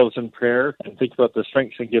 root ourselves in prayer, and think about the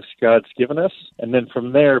strengths and gifts God's given us, and then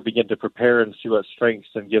from there begin to prepare and see what strengths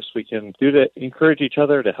and gifts we can do to encourage each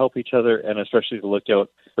other, to help each other, and especially to look out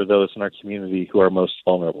for those in our community who are most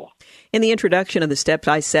vulnerable. In the introduction of the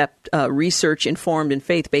step-by-step research-informed and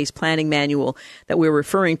faith-based planning manual that we're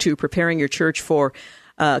referring to, Preparing Your Church for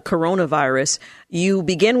Coronavirus, you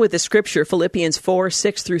begin with the scripture, Philippians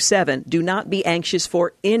 4:6-7. Do not be anxious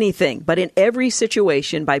for anything, but in every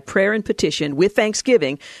situation, by prayer and petition, with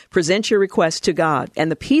thanksgiving, present your requests to God.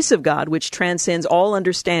 And the peace of God, which transcends all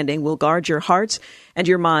understanding, will guard your hearts and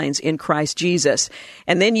your minds in Christ Jesus.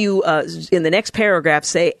 And then you, in the next paragraph,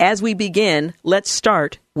 say, as we begin, let's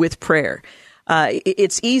start with prayer.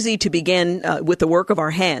 It's easy to begin with the work of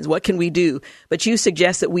our hands. What can we do? But you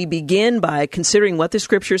suggest that we begin by considering what the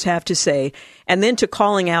Scriptures have to say, and then to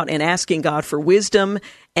calling out and asking God for wisdom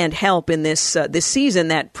and help in this season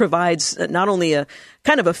that provides not only a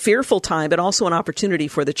kind of a fearful time, but also an opportunity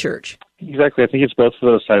for the church. Exactly. I think it's both of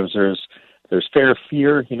those times. There's fair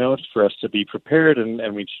fear, it's for us to be prepared,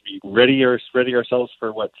 and we should be ready ourselves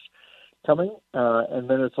for what's coming. And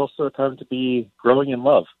then it's also a time to be growing in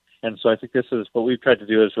love. And so I think this is what we've tried to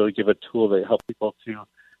do, is really give a tool to help people to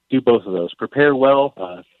do both of those. Prepare well,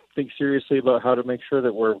 think seriously about how to make sure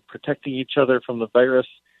that we're protecting each other from the virus.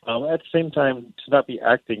 At the same time, to not be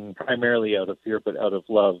acting primarily out of fear, but out of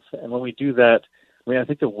love. And when we do that, I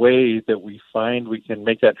think the way that we find we can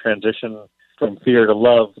make that transition from fear to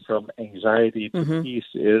love, from anxiety to peace,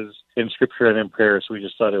 is in Scripture and in prayer. So we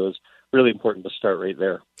just thought it was really important to start right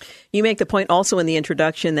there. You make the point also in the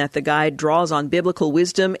introduction that the guide draws on biblical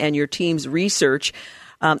wisdom and your team's research,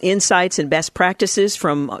 insights and best practices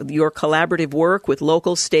from your collaborative work with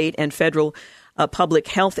local, state, and federal public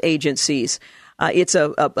health agencies. It's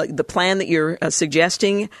the plan that you're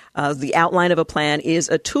suggesting, the outline of a plan, is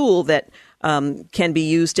a tool that can be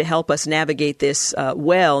used to help us navigate this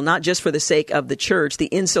well, not just for the sake of the church, the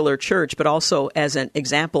insular church, but also as an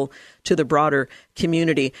example to the broader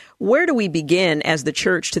community. Where do we begin as the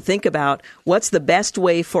church to think about what's the best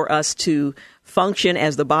way for us to function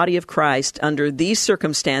as the body of Christ under these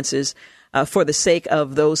circumstances for the sake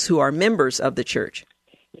of those who are members of the church?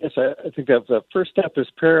 Yes, I think that the first step is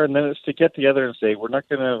prayer, and then it's to get together and say, we're not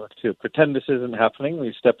going to pretend this isn't happening.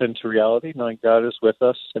 We step into reality, knowing God is with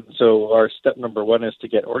us. And so our step number one is to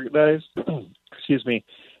get organized,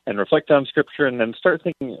 and reflect on Scripture, and then start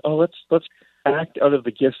thinking, let's act out of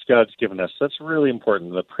the gifts God's given us. That's really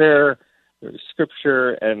important. The prayer, the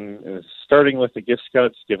Scripture, and starting with the gifts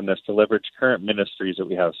God's given us to leverage current ministries that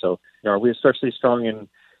we have. So, are we especially strong in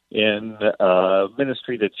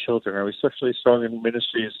ministry to children? Are we especially strong in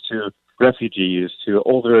ministries to refugees, to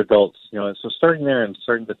older adults? And so starting there and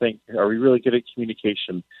starting to think, are we really good at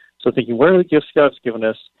communication? So thinking, what are the gifts God's given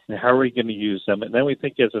us, and how are we going to use them? And then we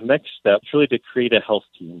think as a next step, it's really to create a health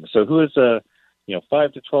team. So who is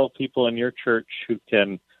 5 to 12 people in your church who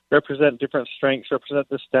can represent different strengths, represent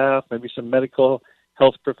the staff, maybe some medical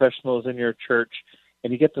health professionals in your church,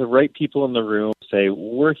 and you get the right people in the room, say,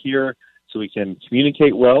 we're here so we can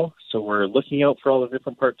communicate well, so we're looking out for all the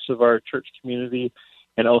different parts of our church community,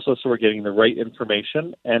 and also so we're getting the right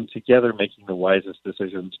information and together making the wisest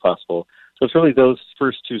decisions possible. So it's really those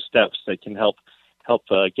first two steps that can help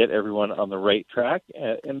get everyone on the right track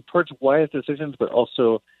and towards wise decisions, but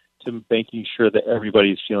also to making sure that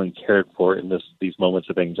everybody's feeling cared for in these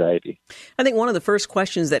moments of anxiety. I think one of the first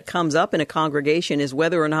questions that comes up in a congregation is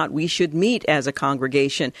whether or not we should meet as a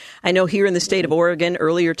congregation. I know here in the state of Oregon,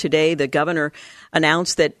 earlier today, the governor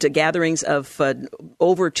announced that gatherings of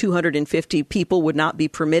over 250 people would not be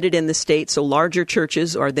permitted in the state, so larger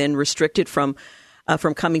churches are then restricted from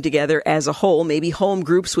coming together as a whole. Maybe home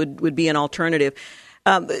groups would be an alternative.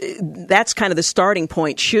 That's kind of the starting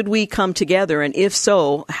point. Should we come together? And if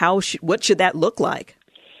so, what should that look like?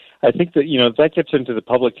 I think that, that gets into the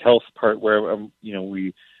public health part where,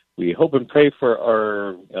 we hope and pray for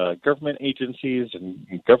our government agencies and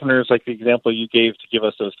governors, like the example you gave, to give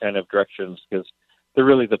us those kind of directions, because they're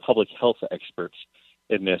really the public health experts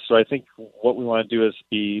in this. So I think what we want to do is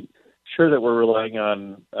be sure that we're relying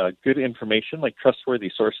on good information, like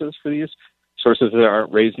trustworthy sources for these. Sources that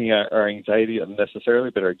aren't raising our anxiety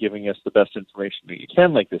unnecessarily, but are giving us the best information that you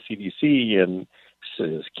can, like the CDC and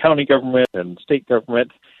county government and state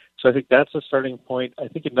government. So I think that's a starting point. I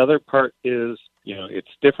think another part is, it's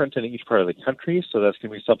different in each part of the country, so that's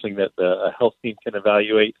going to be something that a health team can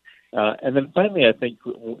evaluate. And then finally, I think,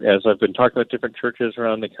 as I've been talking about different churches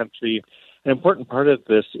around the country, an important part of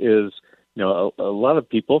this is a lot of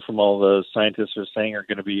people from all the scientists are saying are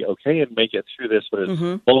going to be okay and make it through this, but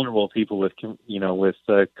it's vulnerable people with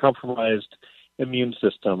compromised immune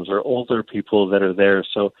systems or older people that are there.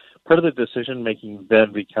 So part of the decision making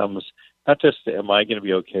then becomes not just am I going to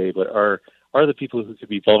be okay, but are the people who could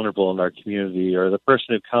be vulnerable in our community, or the person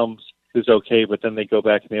who comes who's okay, but then they go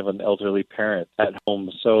back and they have an elderly parent at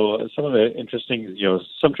home. So some of the interesting,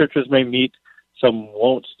 some churches may meet, some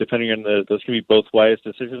won't, depending on those can be both wise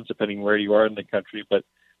decisions depending where you are in the country. But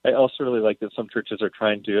I also really like that some churches are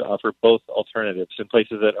trying to offer both alternatives in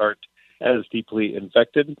places that aren't as deeply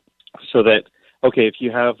infected, so that, okay, if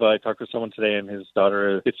you have, I talked with someone today and his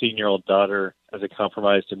daughter, a 15-year-old daughter, has a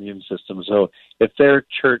compromised immune system. So if their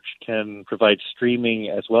church can provide streaming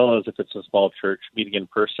as well as if it's a small church meeting in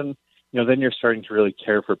person, then you're starting to really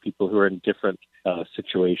care for people who are in different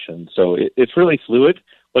situations. So it's really fluid.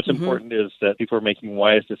 What's important is that people are making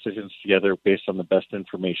wise decisions together based on the best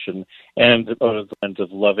information and out of the lens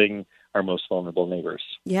of loving our most vulnerable neighbors.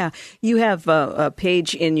 Yeah. You have a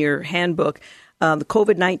page in your handbook, the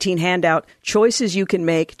COVID-19 handout, choices you can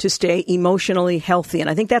make to stay emotionally healthy. And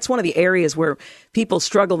I think that's one of the areas where people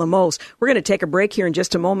struggle the most. We're going to take a break here in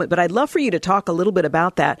just a moment, but I'd love for you to talk a little bit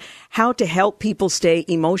about that, how to help people stay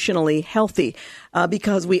emotionally healthy,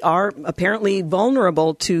 because we are apparently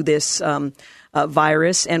vulnerable to this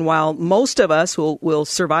virus. And while most of us will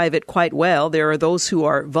survive it quite well, there are those who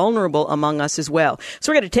are vulnerable among us as well.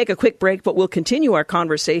 So we're going to take a quick break, but we'll continue our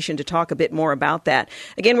conversation to talk a bit more about that.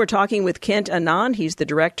 Again, we're talking with Kent Anand. He's the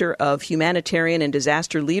Director of Humanitarian and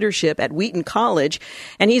Disaster Leadership at Wheaton College,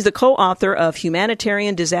 and he's the co-author of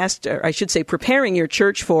Humanitarian Disaster, Preparing Your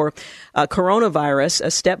Church for Coronavirus, a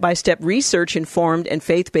step-by-step research-informed and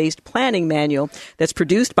faith-based planning manual that's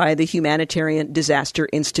produced by the Humanitarian Disaster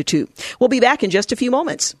Institute. We'll be back in just a few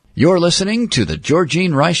moments. You're listening to the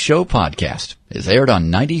Georgene Rice Show podcast. It's aired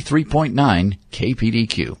on 93.9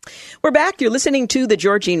 KPDQ. We're back. You're listening to the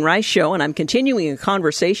Georgene Rice Show, and I'm continuing a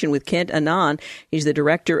conversation with Kent Anand. He's the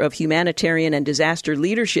Director of Humanitarian and Disaster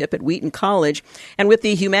Leadership at Wheaton College, and with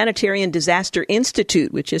the Humanitarian Disaster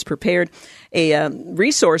Institute, which has prepared a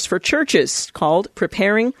resource for churches called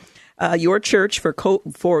Preparing Your Church for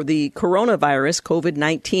the Coronavirus,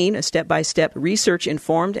 COVID-19, a step-by-step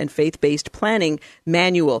research-informed and faith-based planning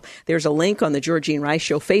manual. There's a link on the Georgene Rice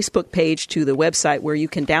Show Facebook page to the website where you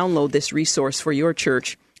can download this resource for your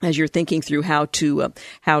church as you're thinking through how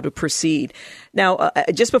to proceed. Now,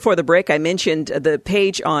 just before the break, I mentioned the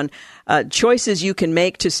page on choices you can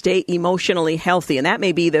make to stay emotionally healthy, and that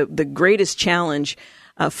may be the greatest challenge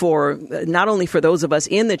for not only for those of us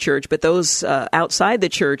in the church, but those outside the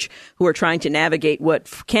church who are trying to navigate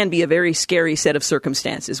what can be a very scary set of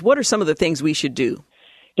circumstances. What are some of the things we should do?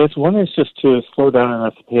 Yes, one is just to slow down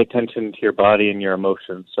enough to pay attention to your body and your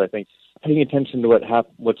emotions. So I think paying attention to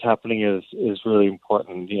what's happening is really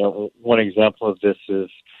important. One example of this is,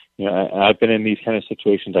 I've been in these kind of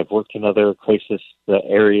situations. I've worked in other crisis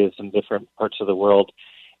areas in different parts of the world.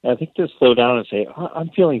 And I think to slow down and say, I'm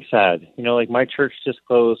feeling sad. Like my church just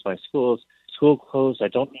closed, my school closed. I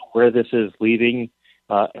don't know where this is leading.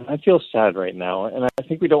 And I feel sad right now. And I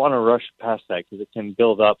think we don't want to rush past that because it can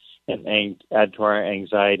build up and add to our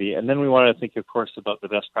anxiety. And then we want to think, of course, about the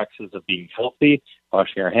best practices of being healthy,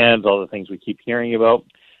 washing our hands, all the things we keep hearing about.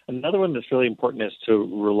 Another one that's really important is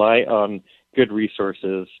to rely on good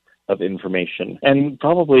resources of information. And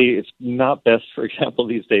probably it's not best, for example,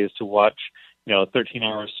 these days to watch 13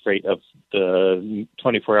 hours straight of the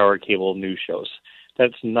 24-hour cable news shows.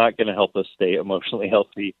 That's not going to help us stay emotionally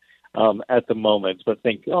healthy at the moment. But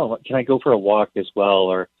think, can I go for a walk as well,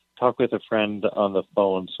 or talk with a friend on the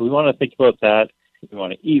phone? So we want to think about that. We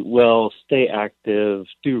want to eat well, stay active,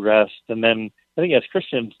 do rest. And then I think as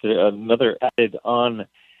Christians, another added on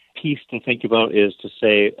piece to think about is to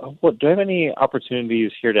say, do I have any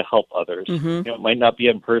opportunities here to help others? Mm-hmm. It might not be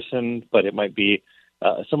in person, but it might be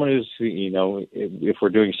someone who's, if we're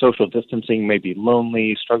doing social distancing, maybe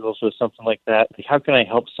lonely, struggles with something like that. How can I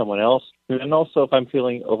help someone else? And also, if I'm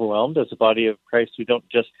feeling overwhelmed as a body of Christ, we don't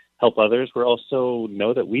just help others. We also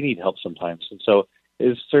know that we need help sometimes. And so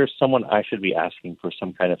is there someone I should be asking for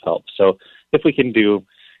some kind of help? So if we can do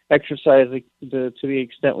exercise to the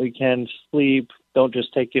extent we can, sleep, don't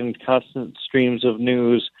just take in constant streams of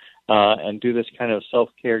news, and do this kind of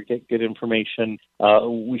self-care, get good information.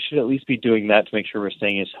 We should at least be doing that to make sure we're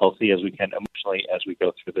staying as healthy as we can emotionally as we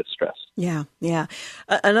go through this stress. Yeah.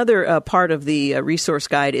 Another part of the resource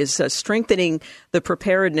guide is strengthening the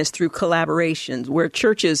preparedness through collaborations, where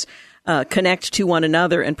churches connect to one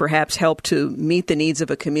another and perhaps help to meet the needs of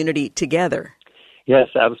a community together. Yes,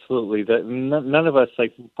 absolutely. None of us,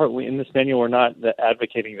 partly in this manual, we're not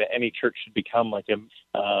advocating that any church should become like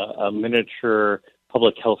a miniature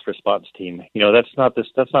public health response team. That's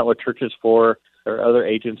not what church is for. There are other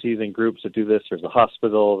agencies and groups that do this. There's a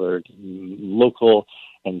hospital, there's local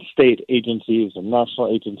and state agencies and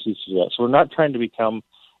national agencies to do that. So we're not trying to become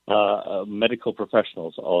medical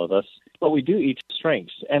professionals, all of us, but we do each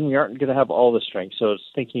strengths, and we aren't going to have all the strengths. So it's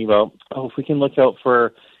thinking about, if we can look out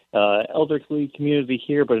for elderly community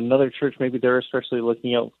here, but another church, maybe they're especially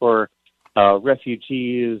looking out for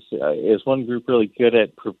refugees. Is one group really good at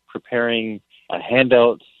preparing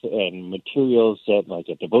handouts and materials that, like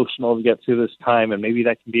a devotional to get through this time, and maybe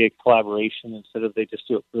that can be a collaboration instead of they just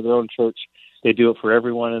do it for their own church. They do it for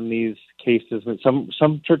everyone in these cases. But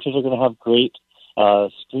some churches are going to have great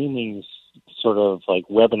streaming sort of like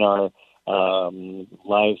webinar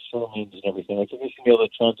live sermons and everything. I think we should be able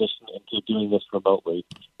to transition into doing this remotely.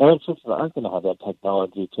 And other churches aren't going to have that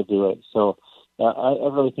technology to do it. So I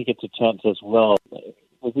really think it's a chance as well.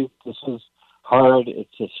 This is hard.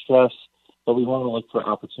 It's a stress. But we want to look for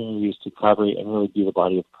opportunities to collaborate and really be the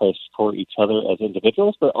body of Christ for each other as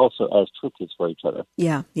individuals, but also as churches for each other.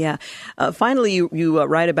 Yeah. Finally, you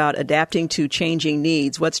write about adapting to changing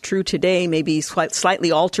needs. What's true today may be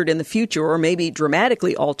slightly altered in the future, or maybe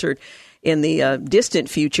dramatically altered in the distant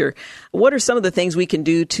future. What are some of the things we can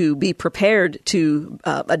do to be prepared to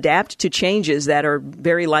adapt to changes that are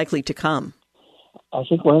very likely to come? I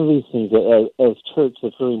think one of these things as church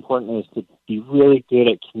that's really important is to be really good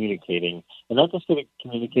at communicating. And not just good at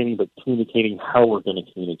communicating, but communicating how we're going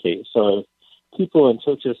to communicate. So people in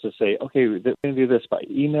churches to say, okay, we're going to do this by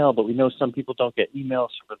email, but we know some people don't get emails.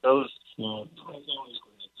 So for those,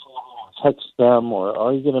 text them, or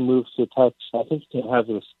are you going to move to text? I think to have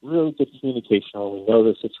this really good communication when we know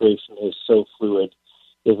the situation is so fluid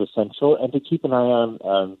is essential, and to keep an eye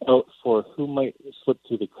on out for who might slip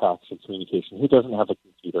through the cracks in communication, who doesn't have a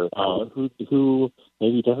computer, who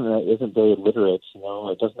maybe isn't very literate,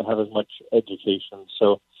 doesn't have as much education.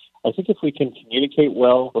 So I think if we can communicate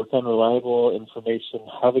well, work on reliable information,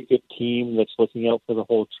 have a good team that's looking out for the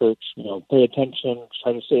whole church, pay attention,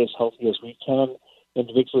 try to stay as healthy as we can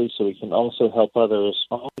individually so we can also help others.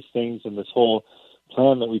 All these things and this whole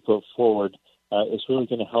plan that we put forward is really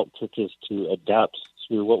going to help churches to adapt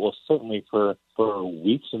to what will certainly for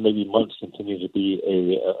weeks and maybe months continue to be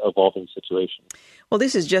a evolving situation. Well,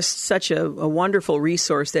 this is just such a wonderful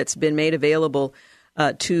resource that's been made available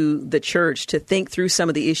to the church to think through some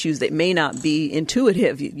of the issues that may not be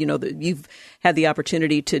intuitive. You've had the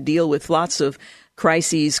opportunity to deal with lots of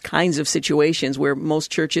crises kinds of situations where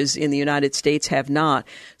most churches in the United States have not.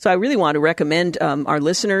 So I really want to recommend our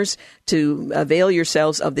listeners to avail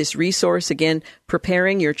yourselves of this resource. Again,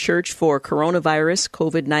 Preparing Your Church for Coronavirus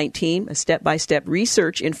COVID-19, a step-by-step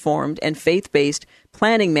research-informed and faith-based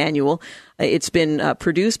planning manual. It's been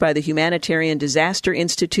produced by the Humanitarian Disaster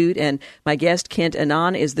Institute, and my guest, Kent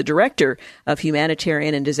Annan, is the Director of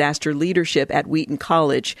Humanitarian and Disaster Leadership at Wheaton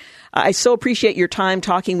College. I so appreciate your time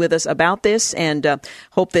talking with us about this, and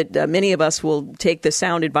hope that many of us will take the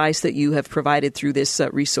sound advice that you have provided through this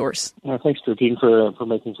resource. Thanks, Georgine, for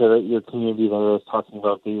making sure that your community there is talking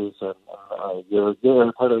about these, and you're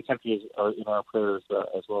part of the country in our prayers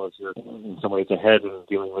as well as you're in some ways ahead in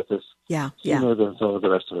dealing with this sooner than some of the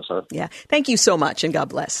rest of us are. Yeah. Thank you so much, and God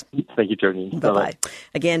bless. Thank you, Georgine. Bye-bye.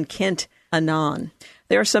 Again, Kent Annan.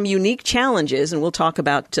 There are some unique challenges, and we'll talk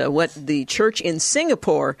about what the church in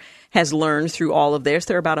Singapore has learned through all of this.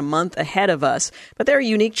 They're about a month ahead of us, but there are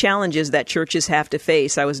unique challenges that churches have to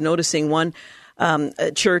face. I was noticing one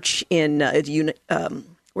church in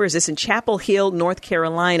where is this? In Chapel Hill, North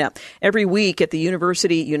Carolina. Every week at the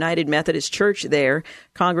University United Methodist Church there,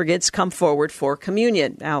 congregants come forward for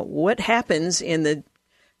communion. Now, what happens in the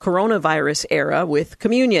coronavirus era with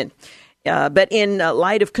communion? But in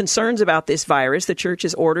light of concerns about this virus, the church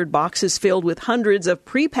has ordered boxes filled with hundreds of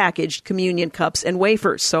prepackaged communion cups and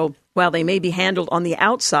wafers. So while they may be handled on the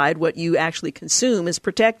outside, what you actually consume is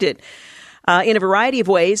protected. In a variety of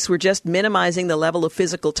ways, we're just minimizing the level of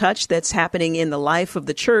physical touch that's happening in the life of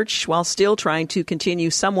the church while still trying to continue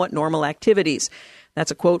somewhat normal activities.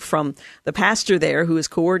 That's a quote from the pastor there, who is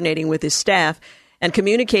coordinating with his staff and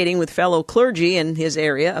communicating with fellow clergy in his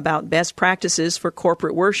area about best practices for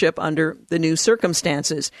corporate worship under the new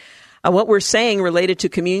circumstances. What we're saying related to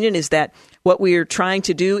communion is that what we're trying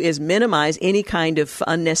to do is minimize any kind of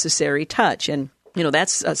unnecessary touch. And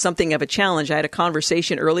that's something of a challenge. I had a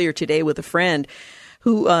conversation earlier today with a friend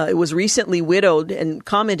who was recently widowed and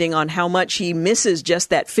commenting on how much he misses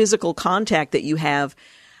just that physical contact that you have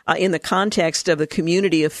in the context of the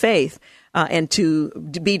community of faith. And to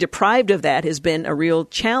be deprived of that has been a real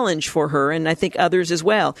challenge for her, and I think others as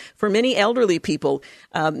well. For many elderly people,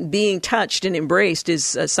 being touched and embraced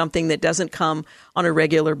is something that doesn't come on a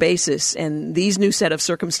regular basis. And these new set of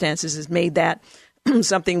circumstances has made that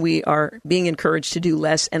something we are being encouraged to do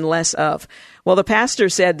less and less of. Well, the pastor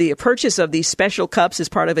said the purchase of these special cups is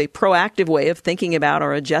part of a proactive way of thinking about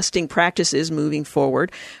or adjusting practices moving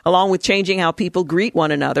forward, along with changing how people greet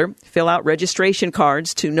one another, fill out registration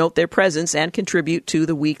cards to note their presence, and contribute to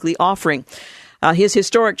the weekly offering. His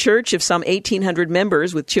historic church of some 1,800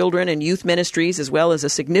 members with children and youth ministries, as well as a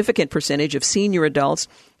significant percentage of senior adults,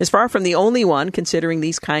 is far from the only one considering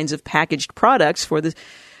these kinds of packaged products for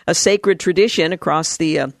a sacred tradition across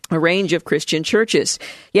a range of Christian churches.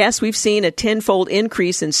 Yes, we've seen a tenfold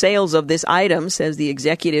increase in sales of this item, says the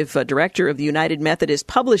executive director of the United Methodist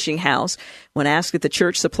Publishing House, when asked if the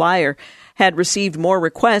church supplier had received more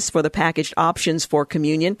requests for the packaged options for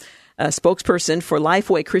communion. A spokesperson for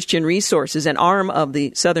Lifeway Christian Resources, an arm of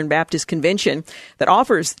the Southern Baptist Convention that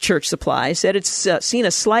offers church supplies, said it's seen a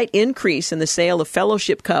slight increase in the sale of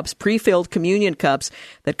fellowship cups, pre-filled communion cups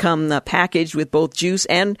that come packaged with both juice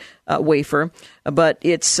and wafer. But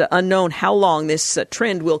it's unknown how long this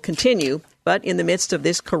trend will continue. But in the midst of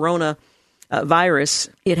this corona virus,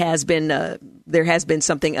 there has been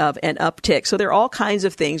something of an uptick. So there are all kinds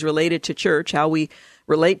of things related to church, how we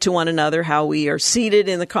relate to one another, how we are seated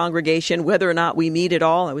in the congregation, whether or not we meet at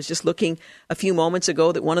all. I was just looking a few moments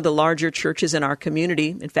ago that one of the larger churches in our community,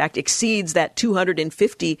 in fact, exceeds that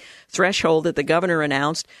 250 threshold that the governor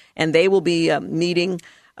announced, and they will be meeting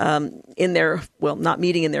not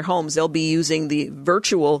meeting in their homes. They'll be using the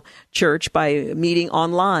virtual church by meeting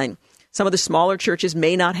online. Some of the smaller churches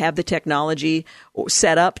may not have the technology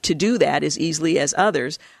set up to do that as easily as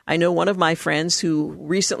others. I know one of my friends who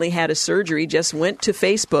recently had a surgery just went to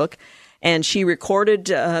Facebook and she recorded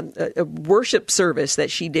a worship service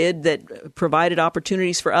that she did that provided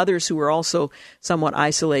opportunities for others who were also somewhat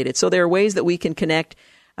isolated. So there are ways that we can connect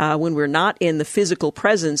when we're not in the physical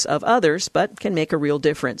presence of others, but can make a real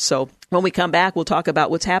difference. So when we come back, we'll talk about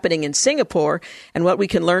what's happening in Singapore and what we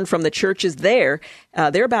can learn from the churches there.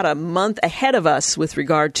 They're about a month ahead of us with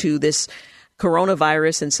regard to this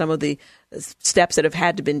coronavirus and some of the steps that have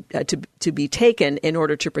had to be taken in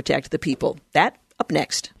order to protect the people. That up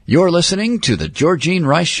next. You're listening to the Georgene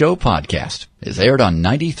Rice Show podcast. It's aired on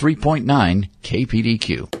 93.9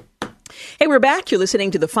 KPDQ. Hey, we're back. You're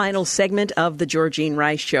listening to the final segment of the Georgene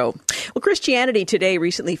Rice Show. Well, Christianity Today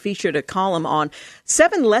recently featured a column on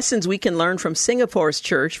 7 lessons we can learn from Singapore's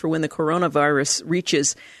church for when the coronavirus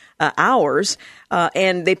reaches ours.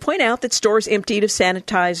 And they point out that stores emptied of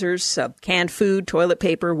sanitizers, canned food, toilet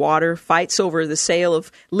paper, water, fights over the sale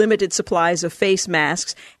of limited supplies of face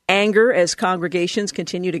masks, anger as congregations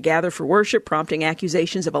continue to gather for worship, prompting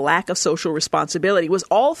accusations of a lack of social responsibility, was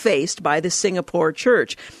all faced by the Singapore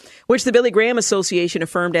church, which the Billy Graham Association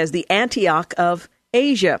affirmed as the Antioch of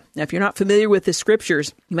Asia. Now, if you're not familiar with the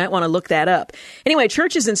scriptures, you might want to look that up. Anyway,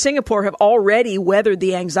 churches in Singapore have already weathered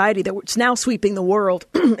the anxiety that's now sweeping the world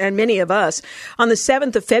and many of us. On the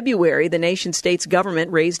 7th of February, the nation-state's government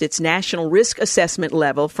raised its national risk assessment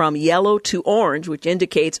level from yellow to orange, which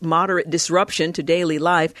indicates moderate disruption to daily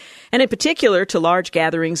life, and in particular to large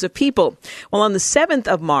gatherings of people. Well, on the 7th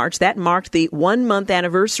of March, that marked the 1-month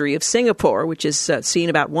anniversary of Singapore, which has seen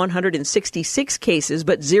about 166 cases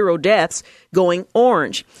but 0 deaths, going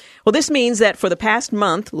orange. Well, this means that for the past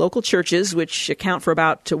month, local churches, which account for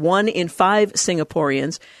about 1 in 5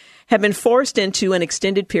 Singaporeans, have been forced into an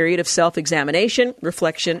extended period of self-examination,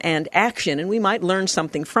 reflection, and action, and we might learn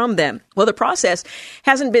something from them. Well, the process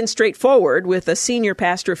hasn't been straightforward, with a senior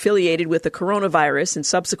pastor affiliated with the coronavirus and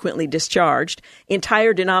subsequently discharged,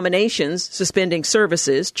 entire denominations suspending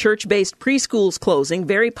services, church-based preschools closing,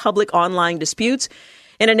 very public online disputes,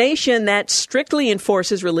 in a nation that strictly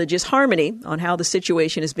enforces religious harmony on how the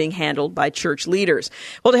situation is being handled by church leaders.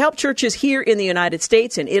 Well, to help churches here in the United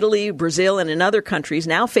States, in Italy, Brazil, and in other countries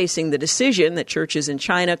now facing the decision that churches in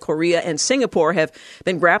China, Korea, and Singapore have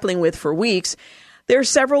been grappling with for weeks, there are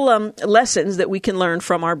several lessons that we can learn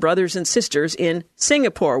from our brothers and sisters in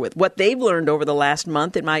Singapore. With what they've learned over the last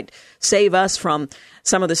month, it might save us from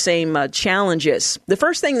some of the same challenges. The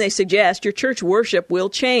first thing they suggest, your church worship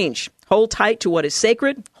will change. Hold tight to what is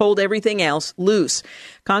sacred. Hold everything else loose.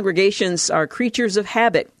 Congregations are creatures of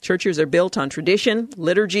habit. Churches are built on tradition,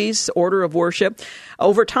 liturgies, order of worship.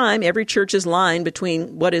 Over time, every church's line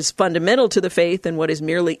between what is fundamental to the faith and what is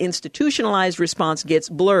merely institutionalized response gets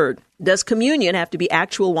blurred. Does communion have to be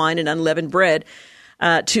actual wine and unleavened bread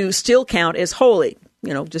to still count as holy?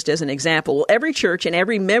 You know, just as an example. Well, every church and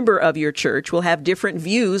every member of your church will have different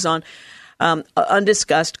views on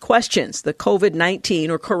undiscussed questions. The COVID-19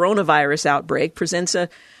 or coronavirus outbreak presents a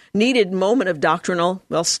needed moment of doctrinal,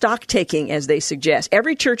 stock-taking, as they suggest.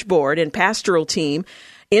 Every church board and pastoral team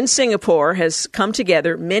in Singapore has come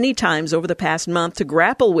together many times over the past month to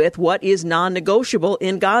grapple with what is non-negotiable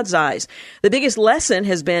in God's eyes. The biggest lesson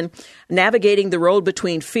has been navigating the road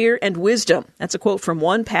between fear and wisdom. That's a quote from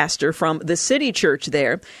one pastor from the city church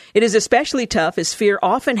there. It is especially tough as fear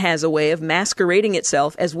often has a way of masquerading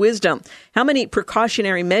itself as wisdom. How many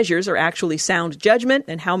precautionary measures are actually sound judgment,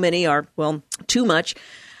 and how many are, too much,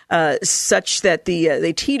 such that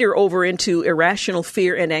they teeter over into irrational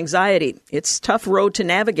fear and anxiety? It's a tough road to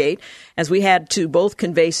navigate, as we had to both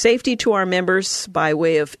convey safety to our members by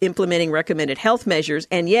way of implementing recommended health measures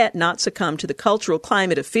and yet not succumb to the cultural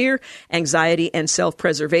climate of fear, anxiety, and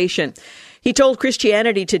self-preservation. He told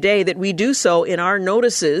Christianity Today that we do so in our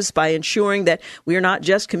notices by ensuring that we are not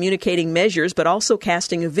just communicating measures, but also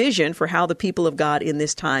casting a vision for how the people of God in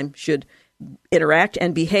this time should interact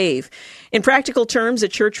and behave. In practical terms, a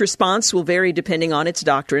church response will vary depending on its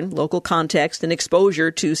doctrine, local context, and exposure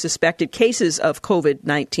to suspected cases of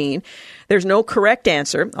COVID-19. There's no correct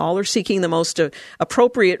answer. All are seeking the most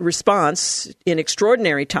appropriate response in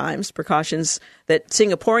extraordinary times. Precautions that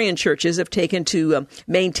Singaporean churches have taken to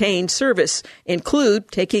maintain service include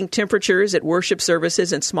taking temperatures at worship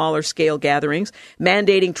services and smaller scale gatherings,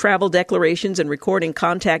 mandating travel declarations and recording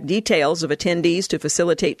contact details of attendees to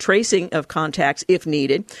facilitate tracing of contacts if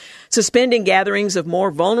needed, suspending gatherings of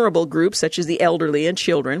more vulnerable groups such as the elderly and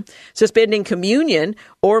children, suspending communion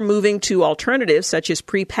or moving to alternatives such as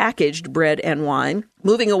prepackaged bread and wine,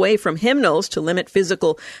 moving away from hymnals to limit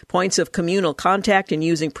physical points of communal contact and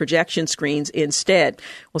using projection screens instead.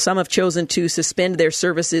 Well, some have chosen to suspend their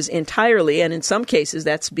services entirely, and in some cases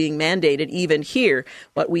that's being mandated even here,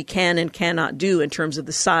 what we can and cannot do in terms of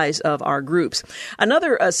the size of our groups.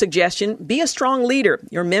 Another suggestion, be a strong leader.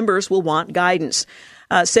 Your members will want guidance.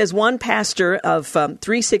 Says one pastor of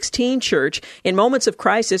 316 Church, in moments of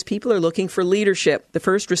crisis, people are looking for leadership. The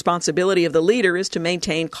first responsibility of the leader is to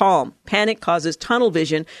maintain calm. Panic causes tunnel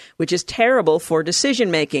vision, which is terrible for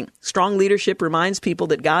decision-making. Strong leadership reminds people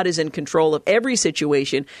that God is in control of every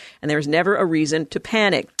situation, and there is never a reason to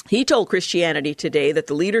panic. He told Christianity Today that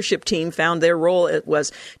the leadership team found their role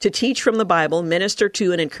was to teach from the Bible, minister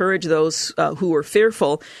to and encourage those who were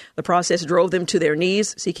fearful. The process drove them to their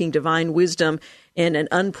knees, seeking divine wisdom in an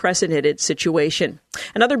unprecedented situation.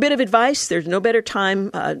 Another bit of advice, there's no better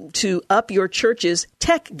time to up your church's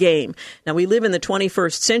tech game. Now, we live in the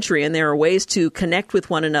 21st century, and there are ways to connect with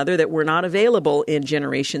one another that were not available in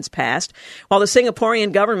generations past. While the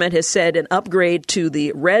Singaporean government has said an upgrade to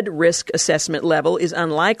the red risk assessment level is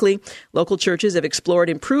unlikely, local churches have explored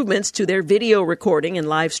improvements to their video recording and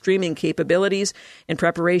live streaming capabilities in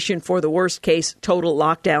preparation for the worst-case total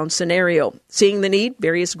lockdown scenario. Seeing the need,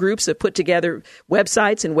 various groups have put together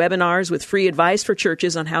websites and webinars with free advice for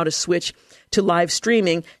churches on how to switch to live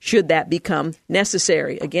streaming should that become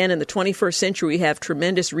necessary. Again, in the 21st century, we have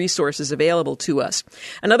tremendous resources available to us.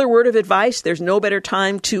 Another word of advice, there's no better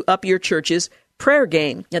time to up your church's prayer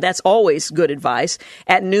game. Now, that's always good advice.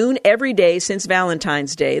 At noon every day since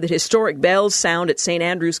Valentine's Day, the historic bells sound at St.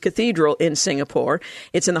 Andrew's Cathedral in Singapore.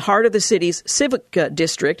 It's in the heart of the city's civic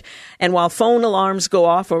district. And while phone alarms go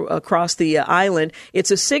off across the island, it's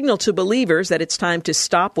a signal to believers that it's time to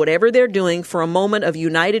stop whatever they're doing for a moment of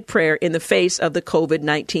united prayer in the face of the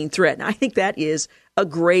COVID-19 threat. And I think that is a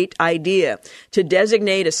great idea to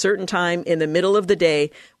designate a certain time in the middle of the day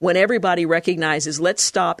when everybody recognizes, let's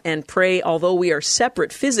stop and pray, although we are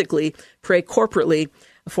separate physically, pray corporately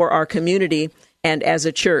for our community and as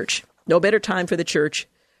a church. No better time for the church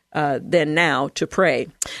than now to pray.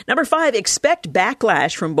 Number 5, expect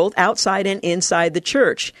backlash from both outside and inside the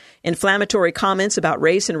church. Inflammatory comments about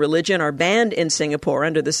race and religion are banned in Singapore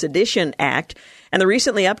under the Sedition Act and the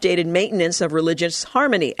recently updated Maintenance of Religious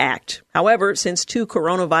Harmony Act. However, since 2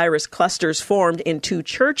 coronavirus clusters formed in 2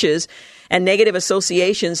 churches and negative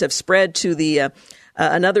associations have spread to the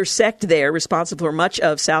another sect there responsible for much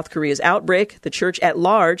of South Korea's outbreak, the church at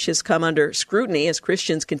large has come under scrutiny as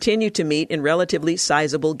Christians continue to meet in relatively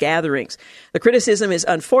sizable gatherings. The criticism is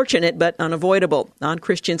unfortunate but unavoidable.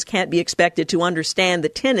 Non-Christians can't be expected to understand the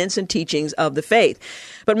tenets and teachings of the faith.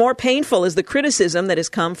 But more painful is the criticism that has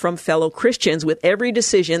come from fellow Christians with every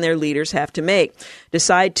decision their leaders have to make.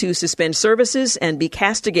 Decide to suspend services and be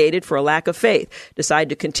castigated for a lack of faith. Decide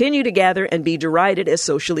to continue to gather and be derided as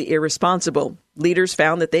socially irresponsible. Leaders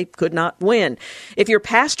found that they could not win. If you're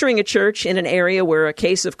pastoring a church in an area where a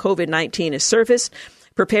case of COVID-19 has surfaced,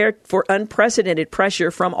 Prepare for unprecedented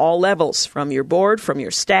pressure from all levels, from your board, from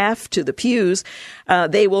your staff to the pews.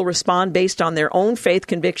 They will respond based on their own faith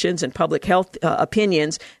convictions and public health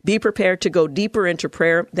opinions. Be prepared to go deeper into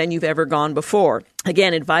prayer than you've ever gone before.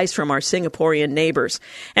 Again, advice from our Singaporean neighbors.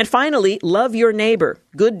 And finally, love your neighbor.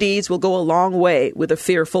 Good deeds will go a long way with a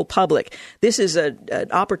fearful public. This is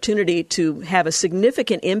an opportunity to have a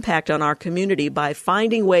significant impact on our community by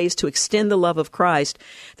finding ways to extend the love of Christ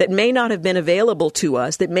that may not have been available to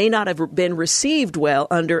us, that may not have been received well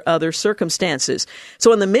under other circumstances.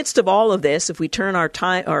 So in the midst of all of this, if we turn our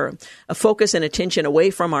time, our focus and attention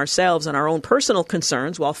away from ourselves and our own personal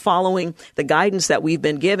concerns while following the guidance that we've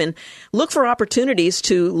been given, look for opportunities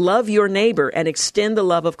to love your neighbor and extend the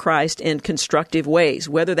love of Christ in constructive ways,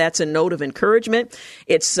 whether that's a note of encouragement,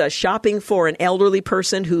 it's shopping for an elderly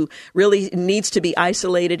person who really needs to be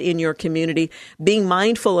isolated in your community, being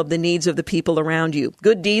mindful of the needs of the people around you.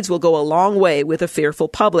 Good deeds will go a long way with a fearful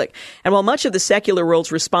public. And while much of the secular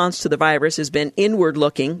world's response to the virus has been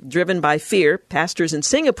inward-looking, driven by fear, pastors in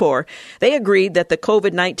Singapore, they agreed that the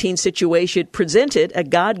COVID-19 situation presented a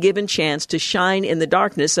God-given chance to shine in the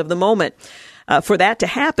darkness of the moment. For that to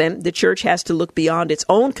happen, the church has to look beyond its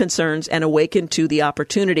own concerns and awaken to the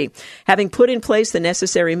opportunity. Having put in place the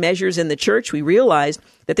necessary measures in the church, we realized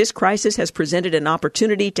that this crisis has presented an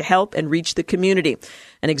opportunity to help and reach the community.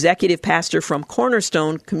 An executive pastor from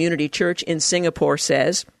Cornerstone Community Church in Singapore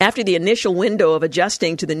says, after the initial window of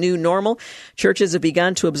adjusting to the new normal, churches have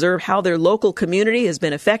begun to observe how their local community has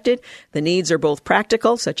been affected. The needs are both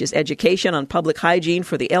practical, such as education on public hygiene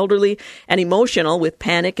for the elderly, and emotional, with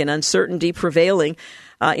panic and uncertainty prevailing.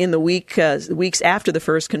 In the weeks after the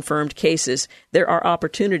first confirmed cases, there are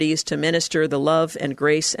opportunities to minister the love and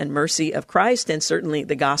grace and mercy of Christ, and certainly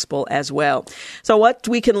the gospel as well. So what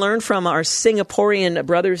we can learn from our Singaporean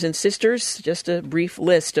brothers and sisters, just a brief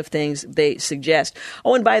list of things they suggest.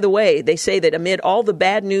 Oh, and by the way, they say that amid all the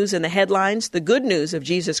bad news in the headlines, the good news of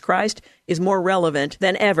Jesus Christ is more relevant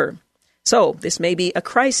than ever. So this may be a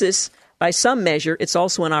crisis. By some measure, it's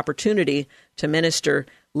also an opportunity to minister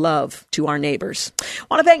love to our neighbors. I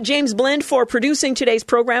want to thank James Blend for producing today's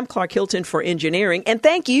program, Clark Hilton for engineering, and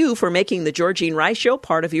thank you for making the Georgene Rice Show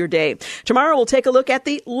part of your day. Tomorrow we'll take a look at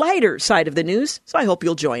the lighter side of the news, so I hope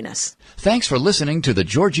you'll join us. Thanks for listening to the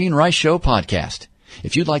Georgene Rice Show podcast.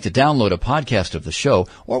 If you'd like to download a podcast of the show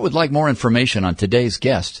or would like more information on today's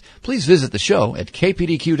guests, please visit the show at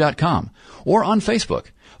kpdq.com or on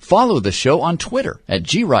Facebook. Follow the show on Twitter at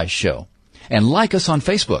GRiceShow and like us on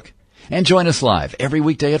Facebook. And join us live every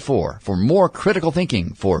weekday at 4 for more critical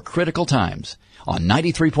thinking for critical times on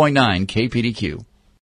 93.9 KPDQ.